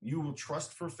you will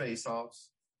trust for faceoffs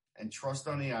and trust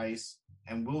on the ice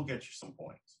and will get you some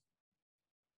points.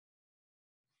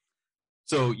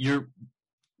 So you're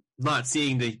not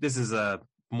seeing this is a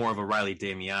more of a Riley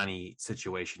Damiani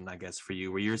situation, I guess, for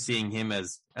you, where you're seeing him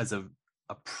as a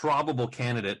probable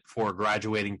candidate for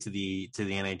graduating to the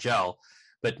NHL,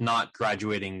 but not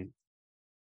graduating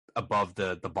above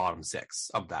the bottom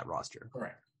six of that roster.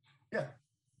 Correct. Yeah.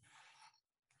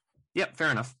 Yep,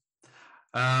 fair enough.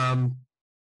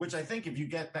 Which I think if you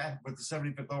get that with the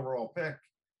 75th overall pick,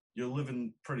 you're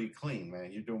living pretty clean,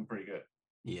 man. You're doing pretty good.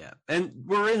 Yeah, and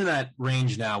we're in that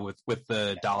range now with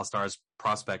the Dallas Stars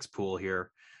prospects pool here.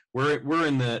 We're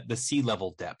in the C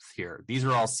level depth here. These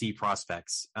are all C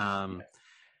prospects.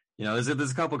 You know,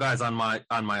 there's a couple guys on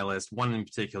my list. One in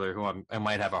particular who I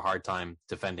might have a hard time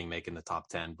defending making the top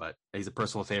 10, but he's a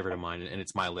personal favorite of mine, and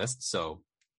it's my list. So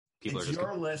people are just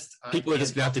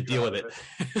gonna have to deal with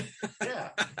it. Yeah,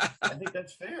 I think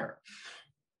that's fair.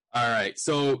 All right,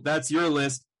 so that's your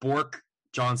list: Bork,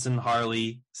 Johnson,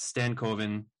 Harley,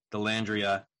 Stankoven,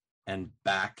 Dellandrea, and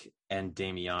Back and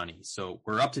Damiani. So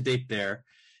we're up to date there.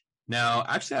 Now,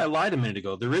 actually, I lied a minute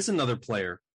ago. There is another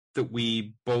player that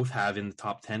we both have in the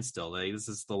top 10 still. This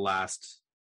is the last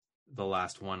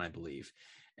one, I believe.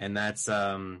 And that's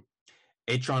Atron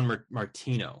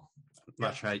Martino.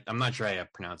 I'm not sure I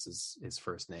pronounce his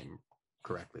first name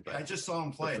correctly. But I just saw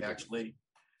him play, actually.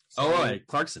 So,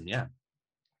 Clarkson, yeah.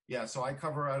 Yeah, so I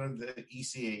cover out of the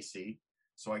ECAC.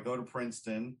 So I go to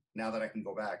Princeton now that I can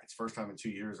go back. It's the first time in 2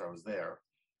 years I was there.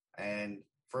 And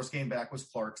first game back was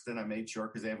Clarkston. I made sure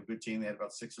because they have a good team. They had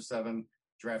about 6 or 7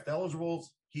 draft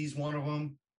eligibles. He's one of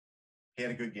them. He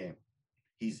had a good game.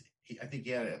 I think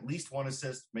he had at least 1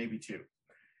 assist, maybe 2.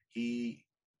 He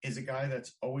is a guy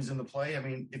that's always in the play. I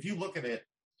mean, if you look at it,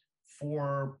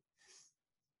 for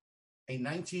a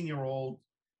 19-year-old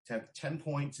to have 10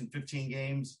 points in 15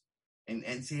 games in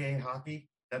NCAA hockey,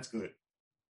 that's good.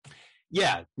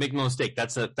 Yeah, make no mistake.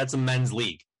 That's a men's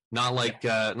league, not like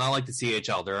the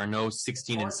CHL. There are no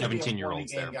 16 and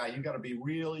 17-year-olds there. Guy, you got to be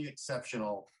really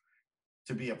exceptional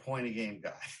to be a point a game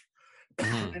guy.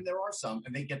 Mm-hmm. And there are some,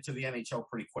 and they get to the NHL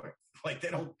pretty quick. Like they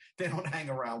don't hang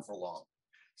around for long.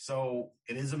 So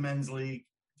it is a men's league.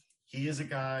 He is a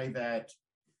guy that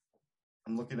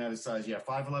I'm looking at his size. Yeah,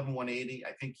 5'11", 180.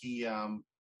 I think he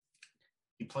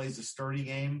plays a sturdy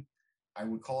game. I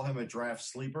would call him a draft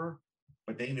sleeper,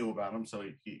 but they knew about him, so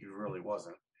he really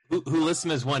wasn't. Who lists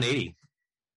him as 180?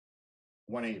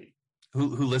 180.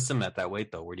 Who lists him at that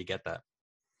weight though? Where do you get that?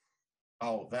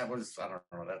 Oh, that was, I don't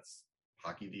know. That's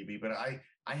Hockey DB, but I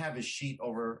have his sheet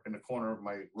over in the corner of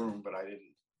my room, but I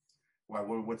didn't.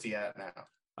 What's he at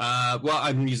now? Well,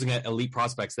 I'm using Elite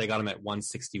Prospects. They got him at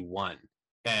 161.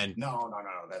 And no,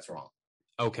 that's wrong.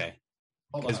 Okay.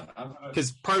 Hold on.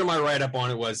 Because part of my write-up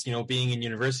on it was, being in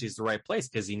university is the right place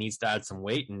because he needs to add some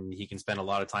weight and he can spend a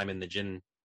lot of time in the gym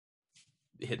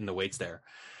hitting the weights there.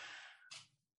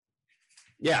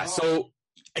 Yeah, so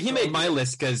he made my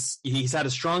list because he's had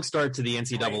a strong start to the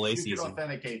NCAA season.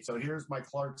 Authenticate. So here's my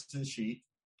Clarkson sheet.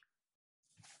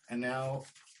 And now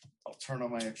I'll turn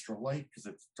on my extra light because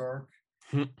it's dark.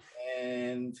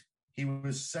 And he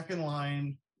was second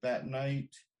line that night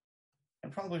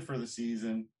and probably for the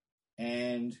season.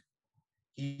 And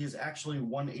he is actually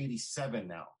 187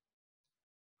 now.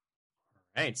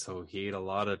 All right, so he ate a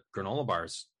lot of granola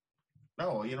bars.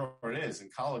 No, you know what it is. In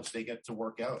college, they get to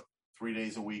work out 3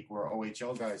 days a week where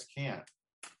OHL guys can't.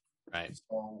 Right.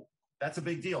 So that's a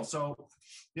big deal. So,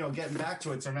 getting back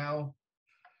to it. So now,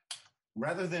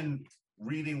 rather than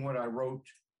reading what I wrote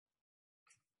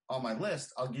on my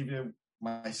list, I'll give you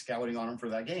my scouting on him for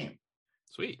that game.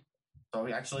 Sweet. So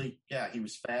he actually, he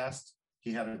was fast.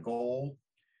 He had a goal.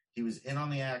 He was in on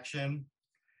the action.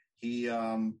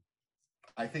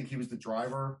 I think he was the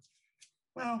driver.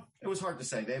 Well, it was hard to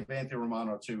say. They have Anthony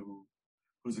Romano, too,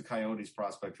 who's a Coyotes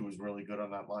prospect who was really good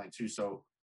on that line, too. So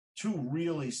 2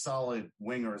 really solid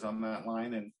wingers on that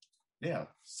line. And,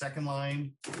 second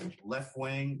line, left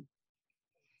wing.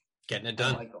 Getting it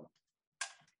done. I like him.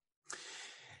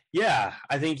 Yeah,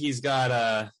 I think he's got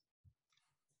a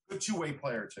good 2-way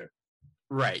player, too.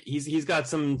 Right. He's got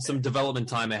some development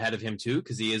time ahead of him, too,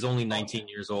 because he is only 19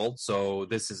 years old. So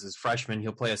this is his freshman.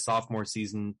 He'll play a sophomore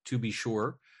season, to be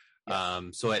sure. Yes.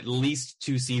 So at least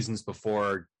 2 seasons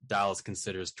before Dallas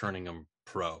considers turning him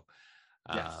pro.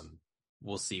 Yes.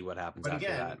 We'll see what happens after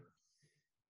that.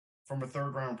 From a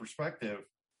third-round perspective,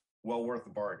 well worth the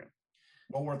bargain.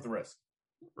 well worth the risk.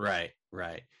 Right.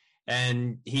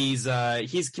 And he's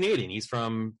Canadian. He's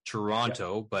from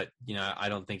Toronto, but I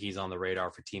don't think he's on the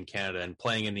radar for Team Canada. And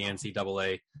playing in the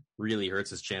NCAA really hurts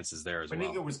his chances there as well. I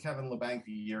think it was Kevin Labanc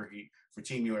the year for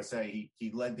Team USA.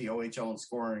 He led the OHL in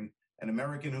scoring, an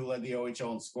American who led the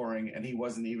OHL in scoring, and he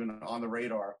wasn't even on the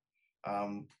radar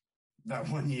that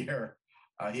one year.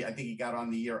 I think he got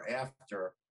on the year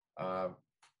after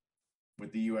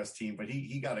with the U.S. team, but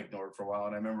he got ignored for a while,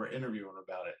 and I remember interviewing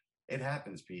about it. It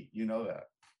happens, Pete. You know that.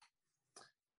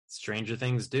 Stranger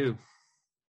things do.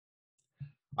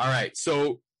 All right,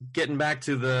 so getting back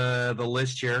to the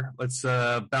list here, let's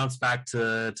bounce back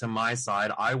to my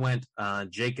side. I went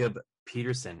Jacob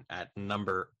Peterson at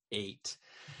number 8.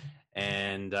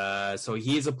 And so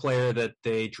he's a player that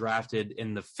they drafted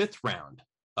in the 5th round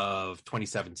of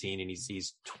 2017, and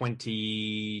he's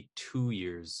 22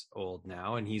 years old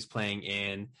now, and he's playing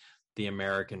in the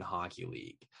American Hockey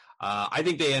League. I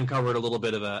think they uncovered a little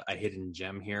bit of a hidden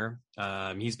gem here.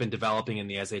 He's been developing in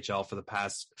the SHL for the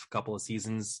past couple of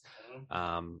seasons.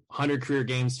 100 career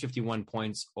games, 51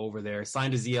 points over there.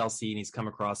 Signed a ZLC, and he's come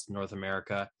across to North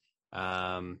America.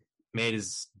 Made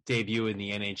his debut in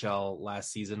the NHL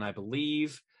last season, I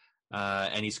believe,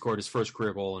 and he scored his first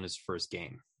career goal in his first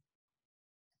game.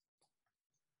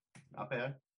 Not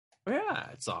bad. Yeah,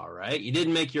 it's all right. You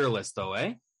didn't make your list, though,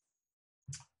 eh?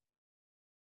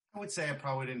 I would say I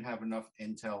probably didn't have enough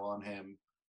intel on him,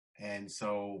 and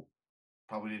so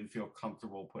probably didn't feel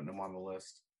comfortable putting him on the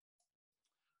list.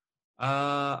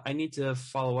 I need to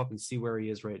follow up and see where he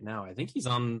is right now. I think he's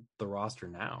on the roster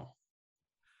now.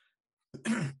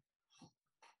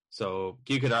 So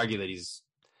you could argue that he's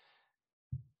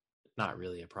not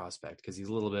really a prospect because he's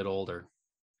a little bit older.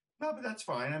 No, but that's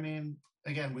fine. I mean,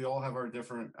 again, we all have our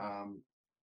different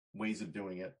ways of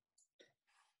doing it.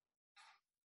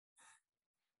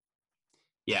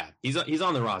 Yeah, he's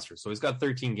on the roster, so he's got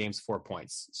 13 games, 4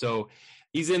 points. So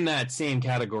he's in that same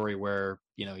category where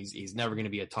he's never going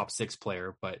to be a top 6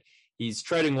 player, but he's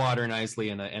treading water nicely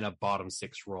in a bottom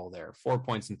 6 role there. 4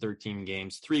 points in 13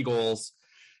 games, 3 goals.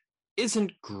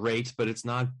 Isn't great, but it's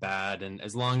not bad. And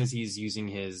as long as he's using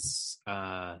his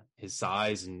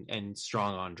size and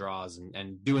strong on draws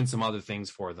and doing some other things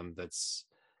for them, that's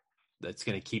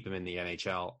going to keep him in the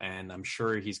NHL. And I'm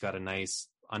sure he's got a nice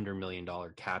under $1 million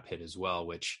cap hit as well,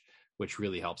 which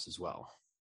really helps as well.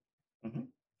 Mm-hmm.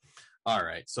 All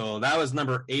right. So that was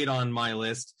number 8 on my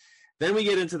list. Then we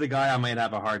get into the guy I might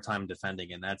have a hard time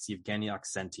defending, and that's Evgeny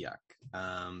Aksentiuk.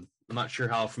 I'm not sure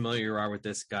how familiar you are with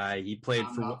this guy. He played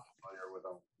I'm for... not familiar with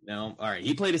him. No? All right.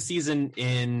 He played a season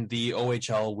in the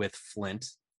OHL with Flint,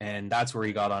 and that's where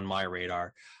he got on my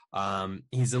radar.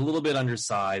 He's a little bit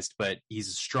undersized, but he's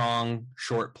a strong,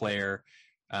 short player.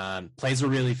 Plays a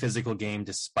really physical game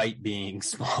despite being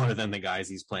smaller than the guys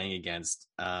he's playing against.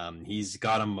 He's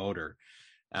got a motor.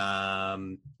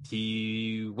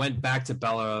 He went back to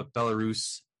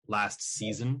Belarus last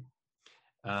season.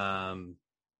 Let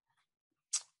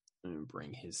me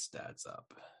bring his stats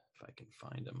up if I can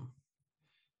find him.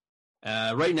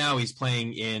 Right now he's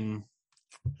playing in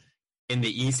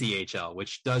the ECHL,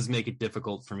 which does make it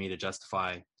difficult for me to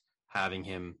justify having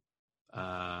him.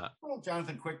 Well,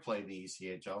 Jonathan Quick played the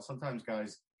ECHL. Sometimes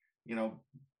guys,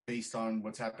 based on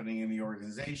what's happening in the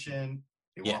organization,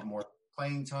 they want more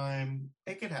playing time.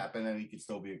 It could happen, and he could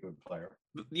still be a good player.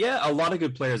 Yeah, a lot of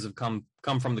good players have come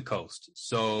from the coast.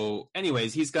 So,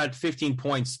 anyways, he's got 15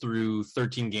 points through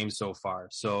 13 games so far.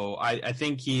 So, I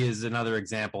think he is another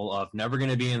example of never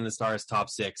going to be in the Stars' top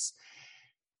 6.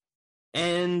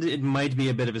 And it might be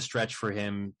a bit of a stretch for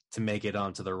him to make it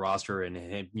onto the roster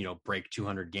and break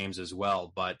 200 games as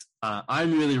well. But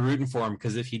I'm really rooting for him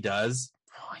because if he does,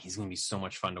 he's going to be so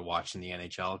much fun to watch in the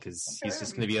NHL because he's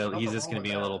just going to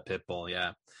be a little pit bull.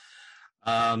 Yeah.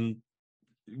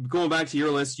 Going back to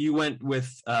your list, you went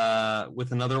with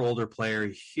another older player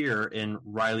here in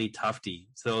Riley Tufte.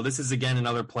 So this is again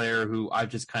another player who I've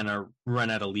just kind of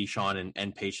run out of leash on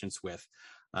and patience with.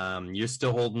 You're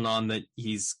still holding on that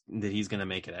he's going to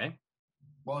make it, eh?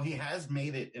 Well, he has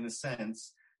made it in a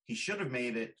sense. He should have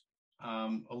made it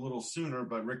a little sooner,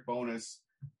 but Rick Bowness,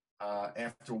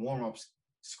 after warmups,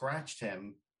 scratched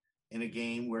him in a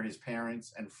game where his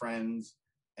parents and friends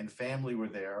and family were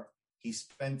there. He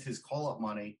spent his call-up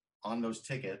money on those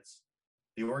tickets.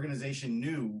 The organization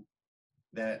knew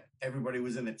that everybody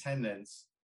was in attendance,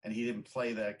 and he didn't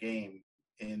play that game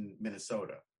in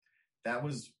Minnesota. That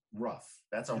was rough.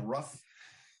 That's a rough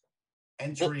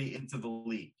entry into the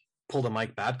league. Pulled a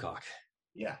Mike Babcock.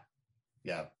 Yeah.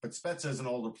 But Spezza is an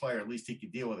older player. At least he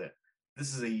could deal with it.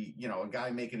 This is a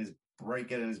guy making his break,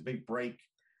 getting his big break,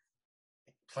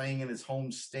 playing in his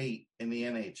home state in the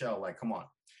NHL. Like, come on.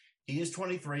 He is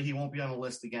 23. He won't be on the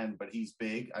list again, but he's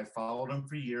big. I followed him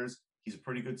for years. He's a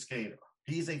pretty good skater.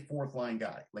 He's a fourth line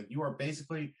guy. Like, you are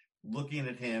basically looking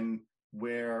at him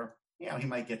where, he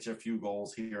might get you a few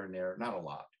goals here and there, not a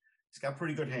lot. He's got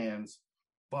pretty good hands,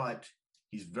 but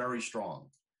he's very strong.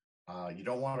 You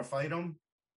don't want to fight him.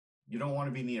 You don't want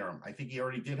to be near him. I think he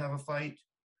already did have a fight,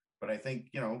 but I think,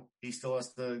 he still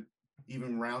has to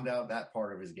even round out that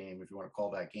part of his game, if you want to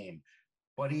call that game.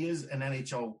 But he is an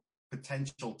NHL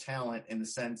potential talent in the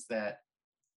sense that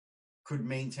could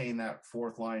maintain that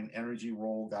fourth line energy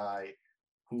role guy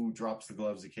who drops the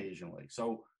gloves occasionally.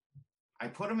 So I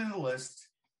put him in the list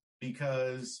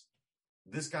because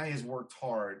this guy has worked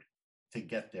hard to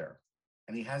get there,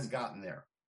 and he has gotten there.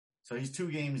 So he's 2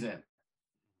 games in.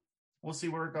 We'll see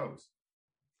where it goes.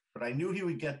 But I knew he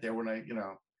would get there when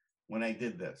I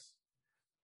did this.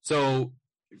 So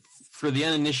for the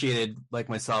uninitiated like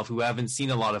myself, who haven't seen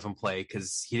a lot of him play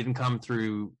because he didn't come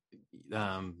through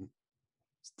the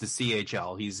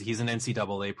CHL, he's an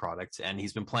NCAA product, and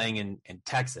he's been playing in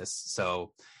Texas.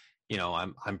 So,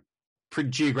 I'm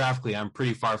geographically, I'm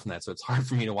pretty far from that. So it's hard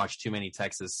for me to watch too many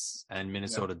Texas and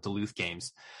Minnesota Duluth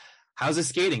games. How's his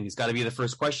skating? He's got to be the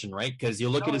first question, right? Because you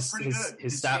look at his stat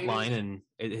skating line, and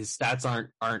his stats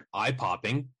aren't eye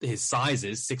popping. His size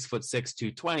is 6'6",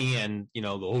 220, and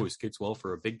he skates well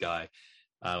for a big guy.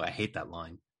 I hate that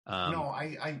line. No,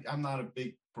 I'm not a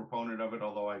big proponent of it,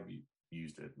 although I've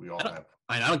used it. We all have.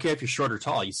 I don't care if you're short or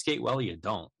tall. You skate well, you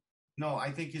don't. No,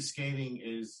 I think his skating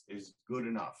is good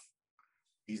enough.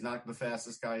 He's not the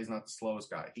fastest guy. He's not the slowest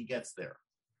guy. He gets there.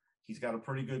 He's got a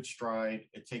pretty good stride.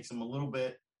 It takes him a little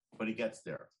bit, but he gets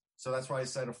there. So that's why I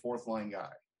said a fourth line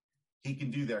guy. He can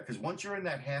do that, because once you're in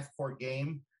that half court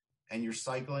game and you're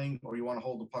cycling, or you want to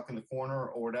hold the puck in the corner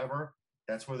or whatever,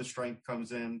 that's where the strength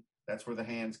comes in. That's where the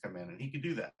hands come in, and he can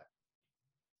do that.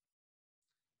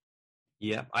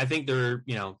 Yeah, I think there's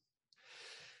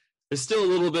still a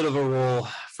little bit of a role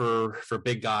for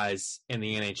big guys in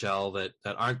the NHL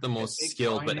that aren't the most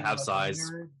skilled but have size.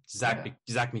 Zach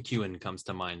McEwen comes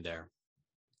to mind there.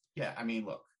 Yeah, I mean,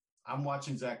 look, I'm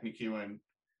watching Zach McEwen.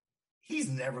 He's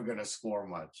never going to score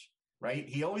much, right?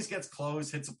 He always gets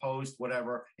close, hits a post,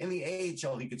 whatever. In the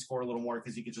AHL, he could score a little more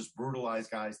because he could just brutalize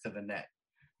guys to the net.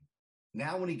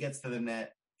 Now when he gets to the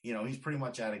net, he's pretty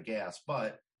much out of gas,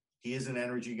 but he is an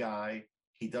energy guy.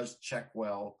 He does check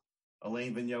well.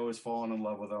 Alain Vigneault has fallen in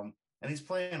love with him, and he's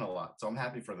playing a lot, so I'm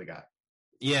happy for the guy.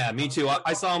 Yeah, me too.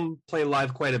 I saw him play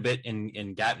live quite a bit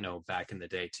in Gatineau back in the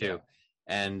day too.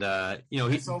 And I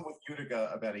saw him with Utica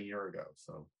about a year ago.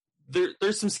 So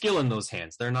there's some skill in those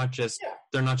hands. They're not just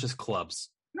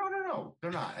clubs. No, they're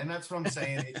not. And that's what I'm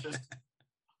saying. It's just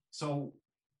so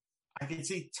I can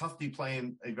see Tufte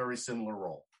playing a very similar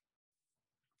role.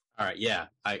 All right, yeah,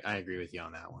 I agree with you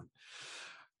on that one.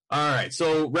 All right,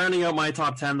 so rounding out my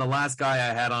top 10, the last guy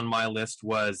I had on my list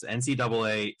was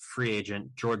NCAA free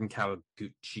agent Jordan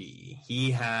Kawaguchi.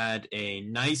 He had a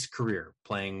nice career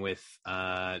playing with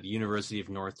the University of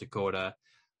North Dakota,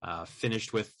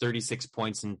 finished with 36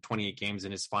 points in 28 games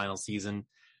in his final season,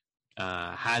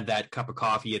 had that cup of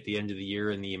coffee at the end of the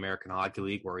year in the American Hockey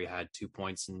League where he had 2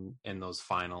 points in those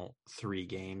final 3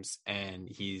 games, and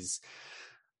he's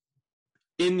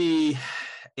in the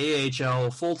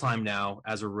AHL full-time now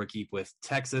as a rookie with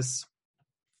Texas.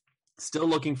 Still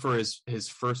looking for his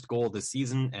first goal this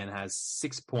season and has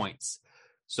 6 points.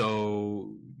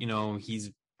 So,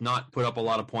 he's not put up a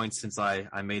lot of points since I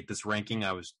made this ranking.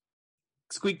 I was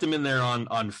squeaked him in there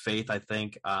on faith, I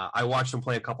think. I watched him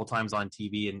play a couple times on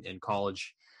TV in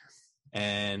college,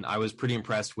 and I was pretty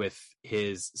impressed with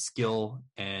his skill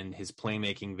and his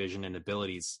playmaking vision and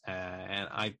abilities. And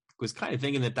I was kind of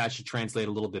thinking that should translate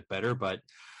a little bit better, but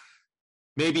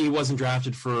maybe he wasn't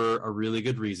drafted for a really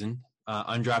good reason.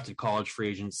 Undrafted college free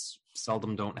agents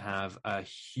seldom don't have a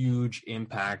huge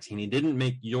impact, and he didn't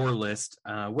make your list.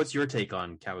 What's your take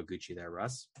on Kawaguchi there,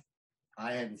 Russ?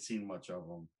 I hadn't seen much of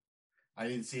him. I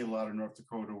didn't see a lot of North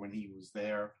Dakota when he was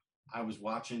there. I was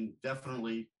watching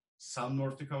definitely some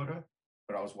North Dakota,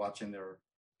 but I was watching their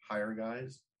higher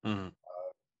guys. Mm-hmm.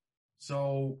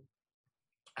 So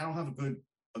I don't have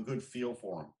a good feel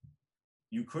for him.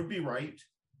 You could be right.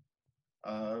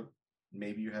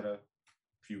 Maybe you had a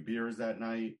few beers that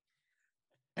night.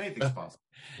 Anything's possible.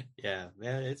 Yeah,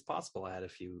 it's possible. I had a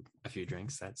few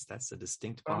drinks. That's a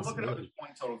distinct possibility. possibility. I'm looking at his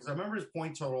point total because I remember his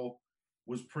point total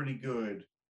was pretty good.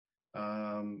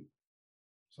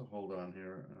 So hold on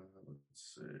here.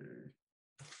 Let's see.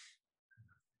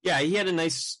 Yeah, he had a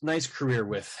nice career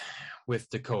with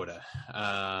Dakota.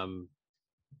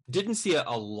 Didn't see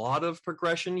a lot of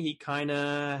progression. He kind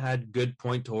of had good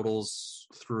point totals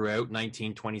throughout.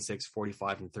 19, 26,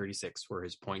 45, and 36 were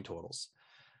his point totals.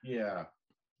 Yeah.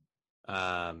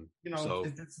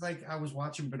 It's like I was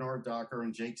watching Bernard Docker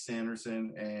and Jake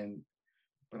Sanderson,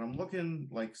 but I'm looking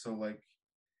like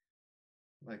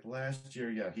last year,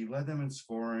 yeah, he led them in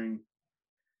scoring.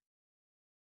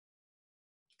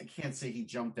 I can't say he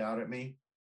jumped out at me.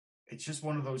 It's just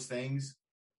one of those things.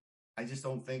 I just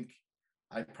don't think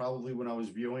I probably, when I was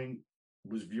viewing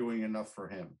enough for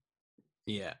him.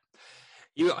 Yeah.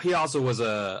 He also was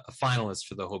a finalist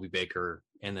for the Hobey Baker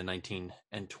in the 19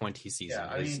 and 20 season,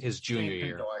 his junior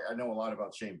year. I know a lot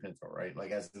about Shane Pinto, right?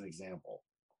 Like, as an example.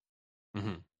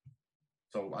 Mm-hmm.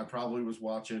 So I probably was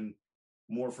watching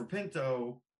more for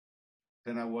Pinto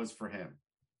than I was for him.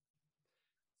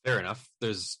 Fair enough.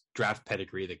 There's draft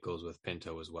pedigree that goes with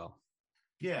Pinto as well.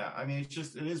 Yeah, I mean, it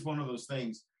is one of those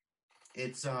things.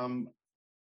 It's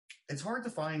hard to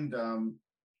find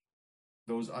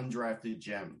those undrafted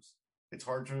gems. It's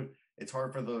hard for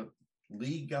the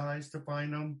league guys to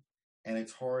find them, and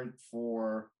it's hard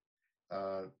for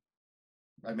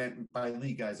I meant by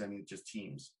league guys, I mean just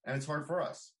teams, and it's hard for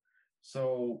us.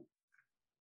 So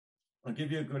I'll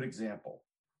give you a good example.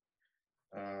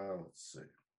 Let's see.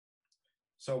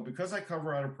 So because I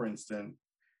cover out of Princeton,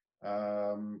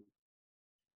 Eric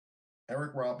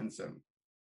Robinson,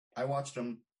 I watched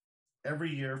him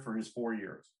every year for his 4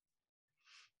 years.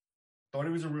 Thought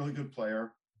he was a really good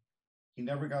player. He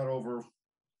never got over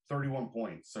 31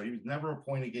 points, so he was never a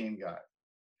point-a-game guy.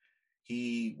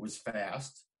 He was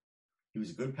fast. He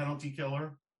was a good penalty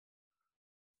killer.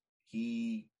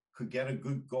 He could get a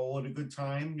good goal at a good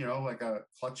time, like a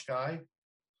clutch guy.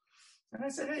 And I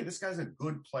said, hey, this guy's a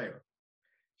good player.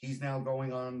 He's now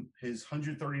going on his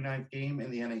 139th game in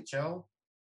the NHL.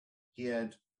 He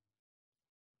had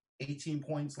 18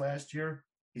 points last year.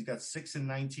 He's got 6 and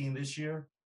 19 this year.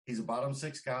 He's a bottom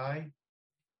 6 guy,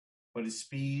 but his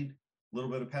speed, a little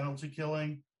bit of penalty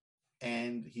killing,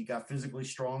 and he got physically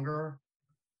stronger.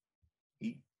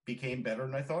 He became better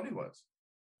than I thought he was.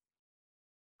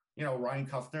 Ryan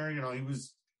Kuffner, he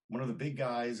was one of the big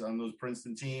guys on those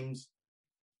Princeton teams.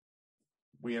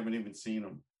 We haven't even seen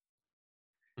him.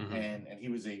 Mm-hmm. And he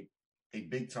was a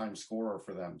big-time scorer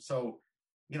for them. So,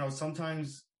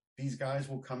 sometimes these guys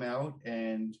will come out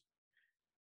and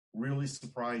really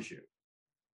surprise you.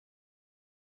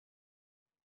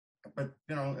 But,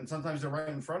 and sometimes they're right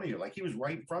in front of you. Like, he was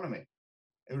right in front of me.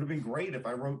 It would have been great if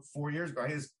I wrote 4 years ago,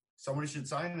 somebody should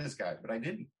sign this guy, but I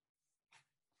didn't.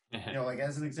 Like,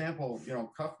 as an example,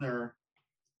 Kuffner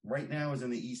right now is in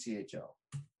the ECHL.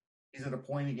 He's at a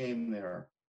point a game there.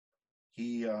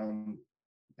 And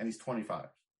he's 25.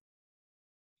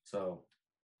 So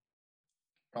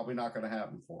probably not going to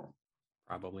happen for him.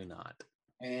 Probably not.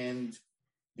 And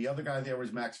the other guy there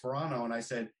was Max Verano. And I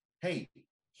said, hey,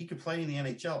 he could play in the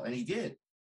NHL. And he did.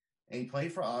 And he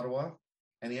played for Ottawa.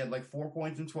 And he had like 4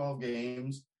 points in 12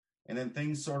 games. And then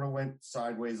things sort of went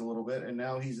sideways a little bit. And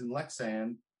now he's in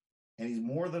Leksand. And he's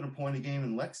more than a point a game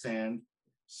in Leksand.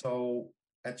 So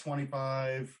at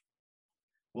 25,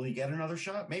 will he get another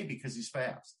shot? Maybe, because he's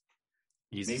fast.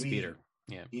 He's a speeder.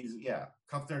 Yeah.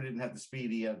 Kuffner didn't have the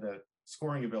speed. He had the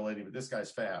scoring ability, but this guy's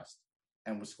fast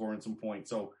and was scoring some points.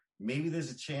 So maybe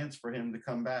there's a chance for him to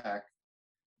come back,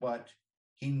 but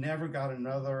he never got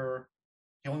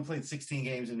he only played 16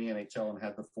 games in the NHL and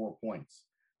had the 4 points.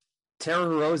 Taro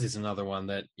Hirose is another one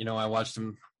that, I watched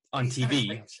him on TV. He's got a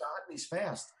great shot and he's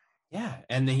fast. Yeah,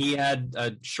 and he had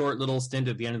a short little stint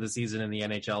at the end of the season in the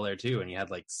NHL there too, and he had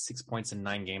like 6 points in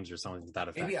 9 games or something to that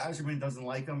effect. Maybe Yzerman doesn't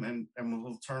like him and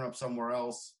will turn up somewhere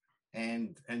else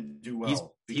and do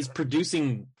well. He's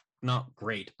producing not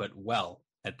great, but well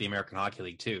at the American Hockey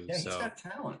League too. Yeah, he's got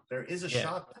talent. There is a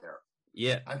shot there.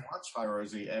 Yeah. I've watched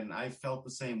Hirose and I felt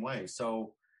the same way.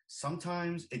 So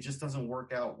sometimes it just doesn't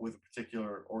work out with a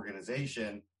particular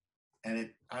organization, and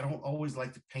I don't always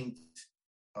like to paint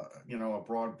a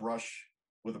broad brush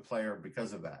with a player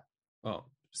because of that. Oh,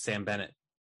 Sam Bennett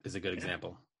is a good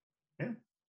example. Yeah.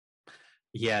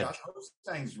 Yeah. Josh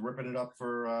Hostang's ripping it up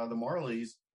for the Marlies.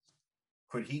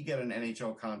 Could he get an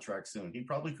NHL contract soon? He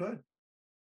probably could.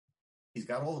 He's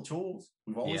got all the tools.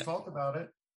 We've always talked about it.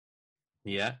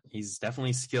 Yeah, he's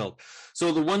definitely skilled.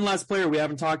 So the one last player we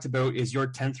haven't talked about is your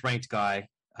 10th ranked guy,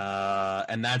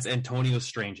 and that's Antonio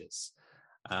Stranges.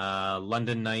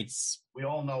 London Knights. We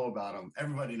all know about him.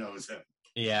 Everybody knows him.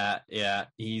 Yeah.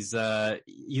 He's a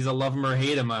love him or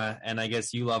hate him, and I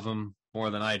guess you love him more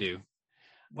than I do.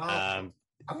 Well,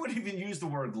 I wouldn't even use the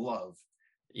word love.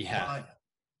 Yeah.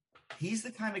 He's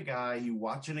the kind of guy you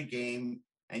watch in a game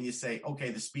and you say, okay,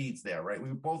 the speed's there, right? We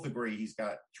both agree he's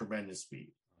got tremendous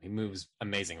speed. He moves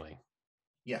amazingly.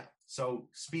 Yeah. So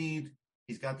speed,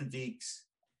 he's got the deeks.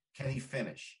 Can he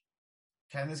finish?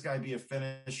 Can this guy be a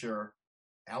finisher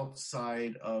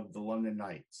outside of the London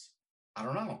Knights? I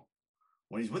don't know.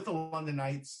 When he's with the London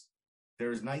Knights,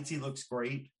 there's nights he looks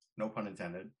great, no pun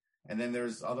intended. And then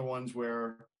there's other ones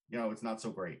where, it's not so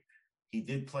great. He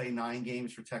did play 9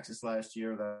 games for Texas last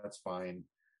year. That's fine.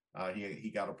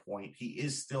 He got a point. He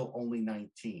is still only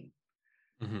 19.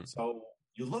 Mm-hmm. So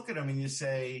you look at him and you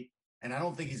say, and I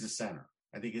don't think he's a center.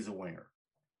 I think he's a winger.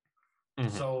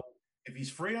 Mm-hmm. So if he's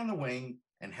free on the wing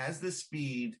and has this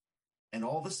speed, and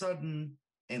all of a sudden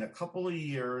in a couple of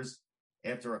years,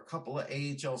 after a couple of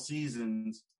AHL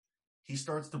seasons, he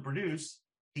starts to produce,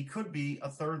 he could be a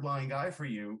third line guy for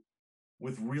you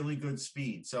with really good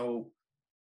speed. So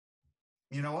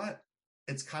you know what?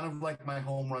 It's kind of like my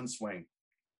home run swing.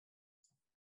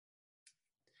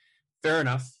 Fair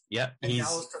enough. Yeah. And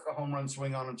Dallas took a home run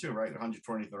swing on him too, right?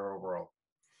 123rd overall.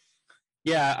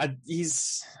 Yeah, I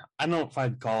don't know if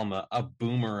I'd call him a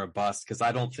boom or a bust, because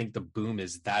I don't think the boom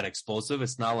is that explosive.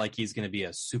 It's not like he's going to be a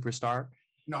superstar.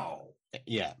 No.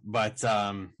 Yeah, but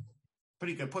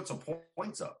he could put some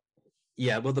points up.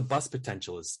 Yeah, well, the bust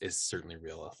potential is certainly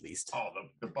real, at least. Oh,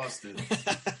 the bust is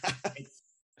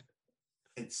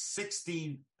it's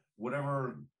 60,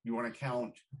 whatever you want to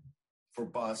count for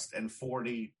bust, and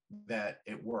 40 that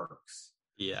it works.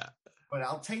 Yeah. But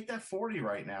I'll take that 40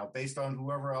 right now based on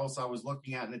whoever else I was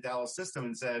looking at in the Dallas system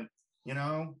and said,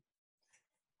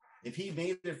 if he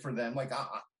made it for them, like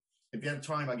if you have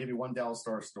time, I'll give you one Dallas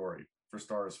Stars story for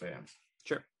Stars fans.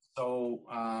 Sure. So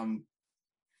I'm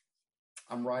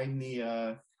riding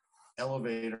the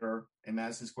elevator in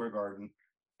Madison Square Garden,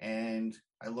 and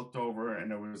I looked over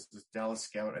and there was this Dallas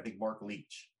scout, I think Mark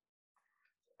Leach,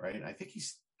 right? I think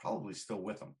he's probably still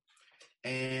with them.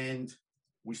 And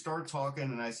we started talking,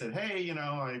 and I said, hey,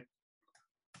 I'm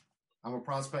a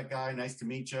prospect guy. Nice to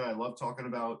meet you. I love talking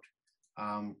about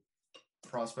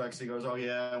prospects. He goes, oh,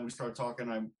 yeah. And we started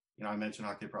talking. I mentioned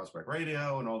Hockey Prospect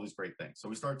Radio and all these great things. So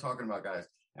we started talking about guys.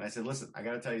 And I said, listen, I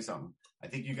got to tell you something. I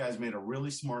think you guys made a really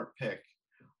smart pick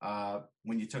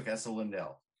when you took Esa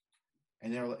Lindell.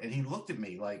 And he looked at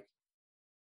me like,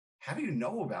 how do you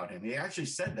know about him? He actually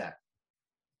said that.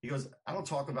 He goes, I don't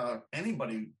talk about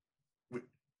anybody.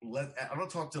 I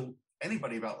don't talk to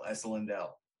anybody about Esa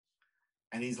Lindell.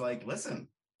 And he's like, listen,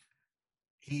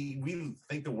 we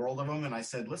think the world of him. And I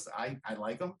said, listen, I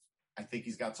like him. I think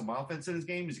he's got some offense in his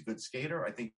game. He's a good skater.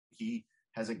 I think he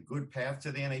has a good path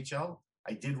to the NHL.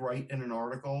 I did write in an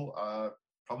article,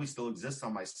 probably still exists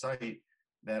on my site,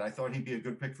 that I thought he'd be a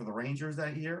good pick for the Rangers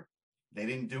that year. They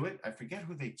didn't do it. I forget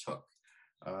who they took.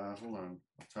 Hold on.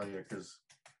 I'll tell you, because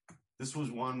this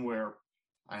was one where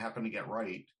I happened to get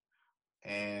right.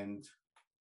 And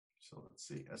so let's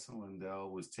see. Esa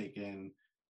Lindell was taken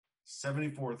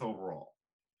 74th overall.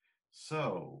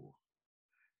 So,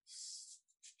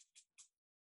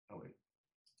 oh wait,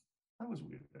 that was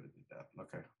weird that I did that.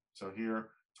 Okay, so here,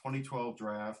 2012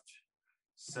 draft,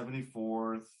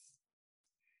 74th,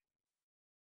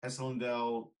 Esa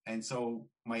Lindell. And so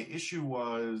my issue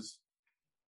was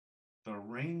the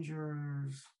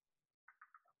Rangers.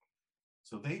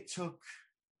 So they took.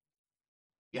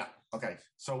 Yeah, okay.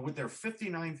 So with their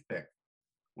 59th pick,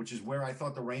 which is where I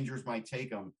thought the Rangers might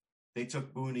take him, they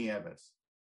took Boone Eves,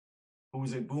 who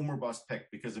was a boomer bust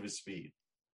pick because of his speed.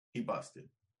 He busted.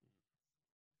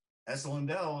 Esa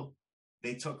Lindell,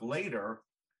 they took later,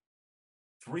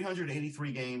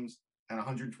 383 games and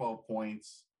 112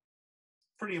 points.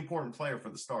 Pretty important player for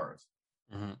the Stars.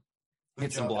 Mm-hmm.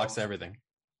 Hits and blocks everything.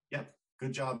 Yep.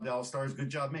 Good job, Dallas Stars. Good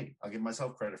job, me. I'll give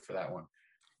myself credit for that one.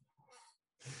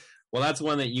 Well, that's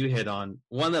one that you hit on.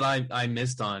 One that I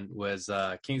missed on was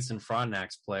Kingston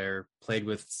Frontenac's player, played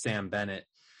with Sam Bennett,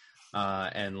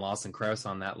 and Lawson Krause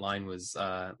on that line was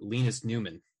Linus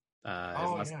Newman.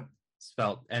 Yeah.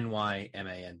 Spelled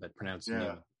Nyman, but pronounced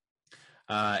Newman.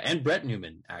 And Brett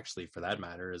Newman, actually, for that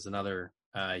matter, is another.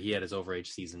 He had his overage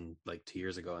season like 2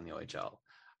 years ago in the OHL.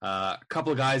 A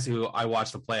couple of guys who I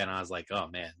watched the play, and I was like, oh,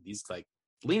 man, these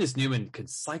Linus Newman could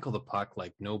cycle the puck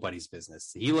like nobody's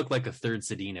business. He looked like a third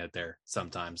Sedin out there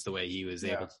sometimes, the way he was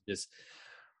able to just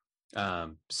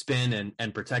spin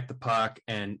and protect the puck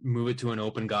and move it to an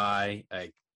open guy.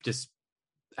 Just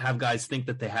have guys think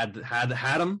that they had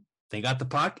him. They got the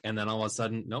puck, and then all of a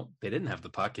sudden, nope, they didn't have the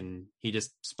puck, and he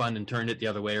just spun and turned it the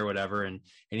other way or whatever, and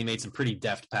he made some pretty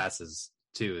deft passes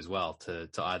too as well to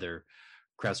either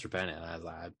Krause or Bennett. And I was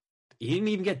like, he didn't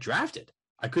even get drafted.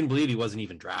 I couldn't believe he wasn't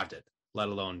even drafted, let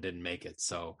alone didn't make it.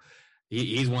 So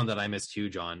he's one that I missed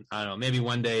huge on. I don't know, maybe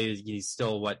one day he's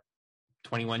still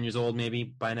 21 years old maybe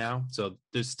by now. So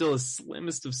there's still a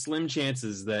slimmest of slim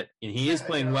chances that, and he is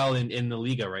playing well in the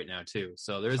Liga right now too.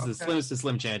 So there's the slimmest of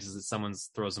slim chances that someone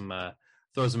throws him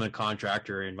a contract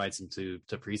or invites him to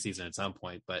preseason at some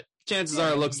point. But chances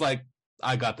are it looks like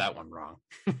I got that one wrong.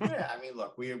 Yeah, I mean,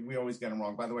 look, we always get him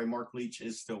wrong. By the way, Mark Leach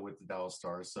is still with the Dallas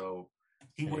Stars, so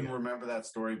he wouldn't remember that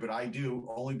story, but I do,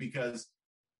 only because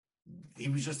he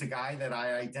was just a guy that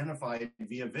I identified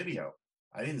via video.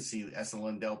 I didn't see Esen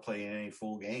Lindell play in any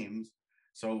full games.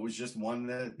 So it was just one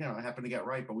that, I happened to get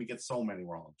right, but we get so many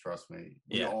wrong. Trust me.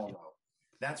 We all know.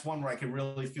 That's one where I can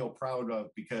really feel proud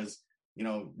of because,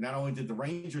 not only did the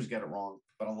Rangers get it wrong,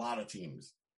 but a lot of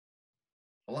teams,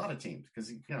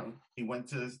 because, he went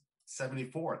to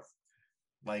 74th.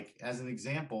 Like, as an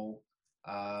example,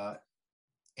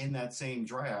 in that same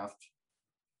draft,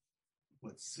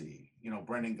 let's see,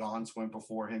 Brendan Gaunce went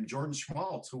before him. Jordan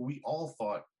Schmaltz, who we all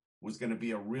thought was going to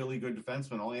be a really good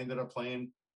defenseman, only ended up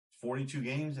playing 42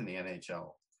 games in the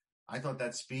NHL. I thought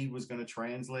that speed was going to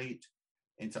translate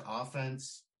into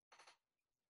offense.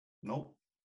 Nope.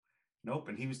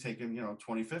 And he was taken,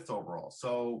 25th overall.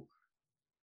 So,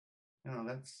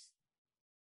 that's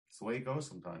the way it goes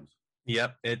sometimes.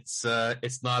 Yep, it's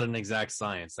not an exact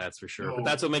science, that's for sure. No. But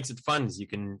that's what makes it fun. Is we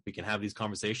can have these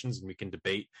conversations and we can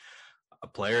debate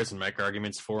players and make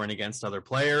arguments for and against other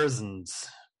players, and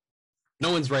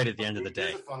no one's right at the end of the day.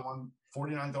 Here's a fun one.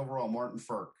 49th overall, Martin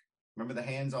Ferk. Remember the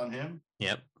hands on him?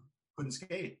 Yep. Couldn't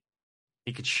skate.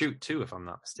 He could shoot too, if I'm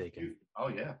not mistaken. Oh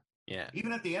yeah. Yeah.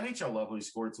 Even at the NHL level, he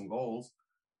scored some goals.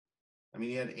 I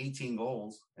mean, he had 18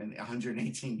 goals in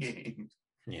 118 games.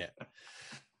 Yeah.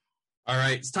 All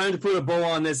right, it's time to put a bow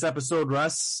on this episode,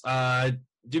 Russ.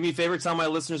 Do me a favor, tell my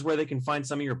listeners where they can find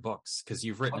some of your books, because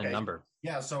you've written a number.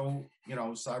 Yeah, so,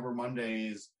 Cyber Monday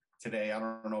is today. I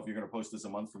don't know if you're going to post this a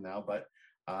month from now, but...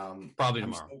 probably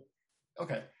tomorrow.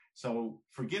 Okay, so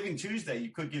for Giving Tuesday,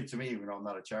 you could give to me, even though I'm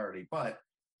not a charity, but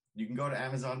you can go to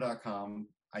Amazon.com.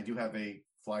 I do have a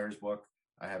Flyers book.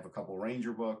 I have a couple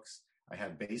Ranger books. I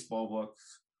have baseball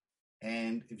books.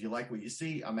 And if you like what you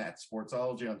see, I'm at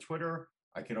Sportsology on Twitter.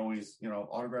 I could always,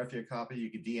 autograph you a copy.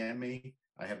 You could DM me.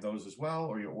 I have those as well,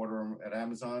 or you order them at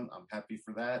Amazon. I'm happy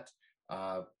for that.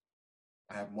 I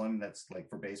have one that's like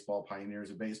for baseball,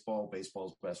 Pioneers of Baseball,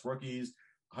 Baseball's Best Rookies,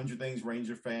 100 Things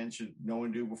Ranger fans should know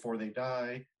and do before they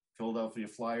die, Philadelphia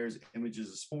Flyers, Images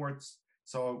of Sports.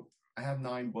 So I have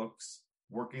 9 books,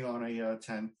 working on a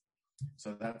 10th.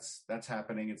 So that's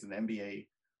happening. It's an NBA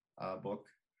book.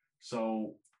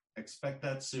 So expect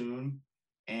that soon.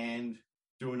 And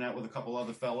doing that with a couple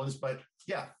other fellas. But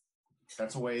yeah,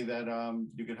 that's a way that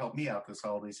you can help me out this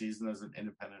holiday season as an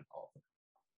independent author.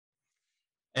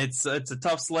 It's a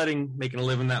tough sledding, making a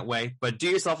living that way, but do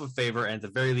yourself a favor and at the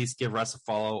very least give Russ a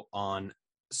follow on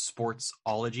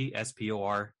Sportsology,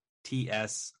 SPORTSOLOGY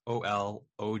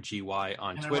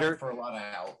on Twitter. I write for a lot of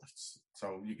outlets,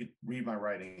 so you could read my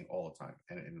writing all the time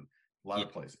and in a lot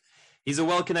of places. He's a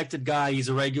well-connected guy. He's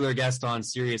a regular guest on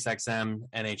Sirius XM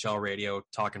NHL radio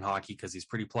talking hockey because he's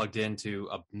pretty plugged into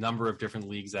a number of different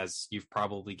leagues, as you've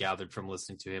probably gathered from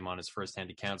listening to him on his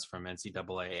firsthand accounts from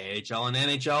NCAA, AHL, and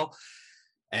NHL,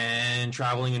 and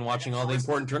traveling and watching all the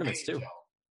important tournaments too.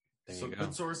 So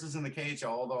good sources in the KHL,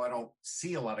 although I don't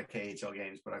see a lot of KHL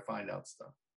games, but I find out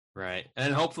stuff. Right.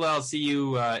 And hopefully I'll see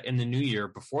you in the new year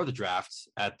before the draft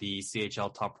at the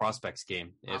CHL Top Prospects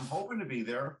game. I'm hoping to be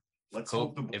there. Let's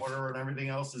hope the border and everything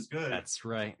else is good. That's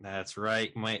right.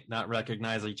 Might not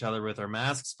recognize each other with our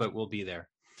masks, but we'll be there.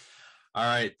 All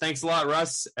right. Thanks a lot,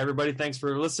 Russ. Everybody, thanks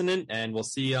for listening, and we'll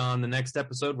see you on the next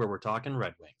episode where we're talking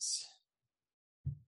Red Wings.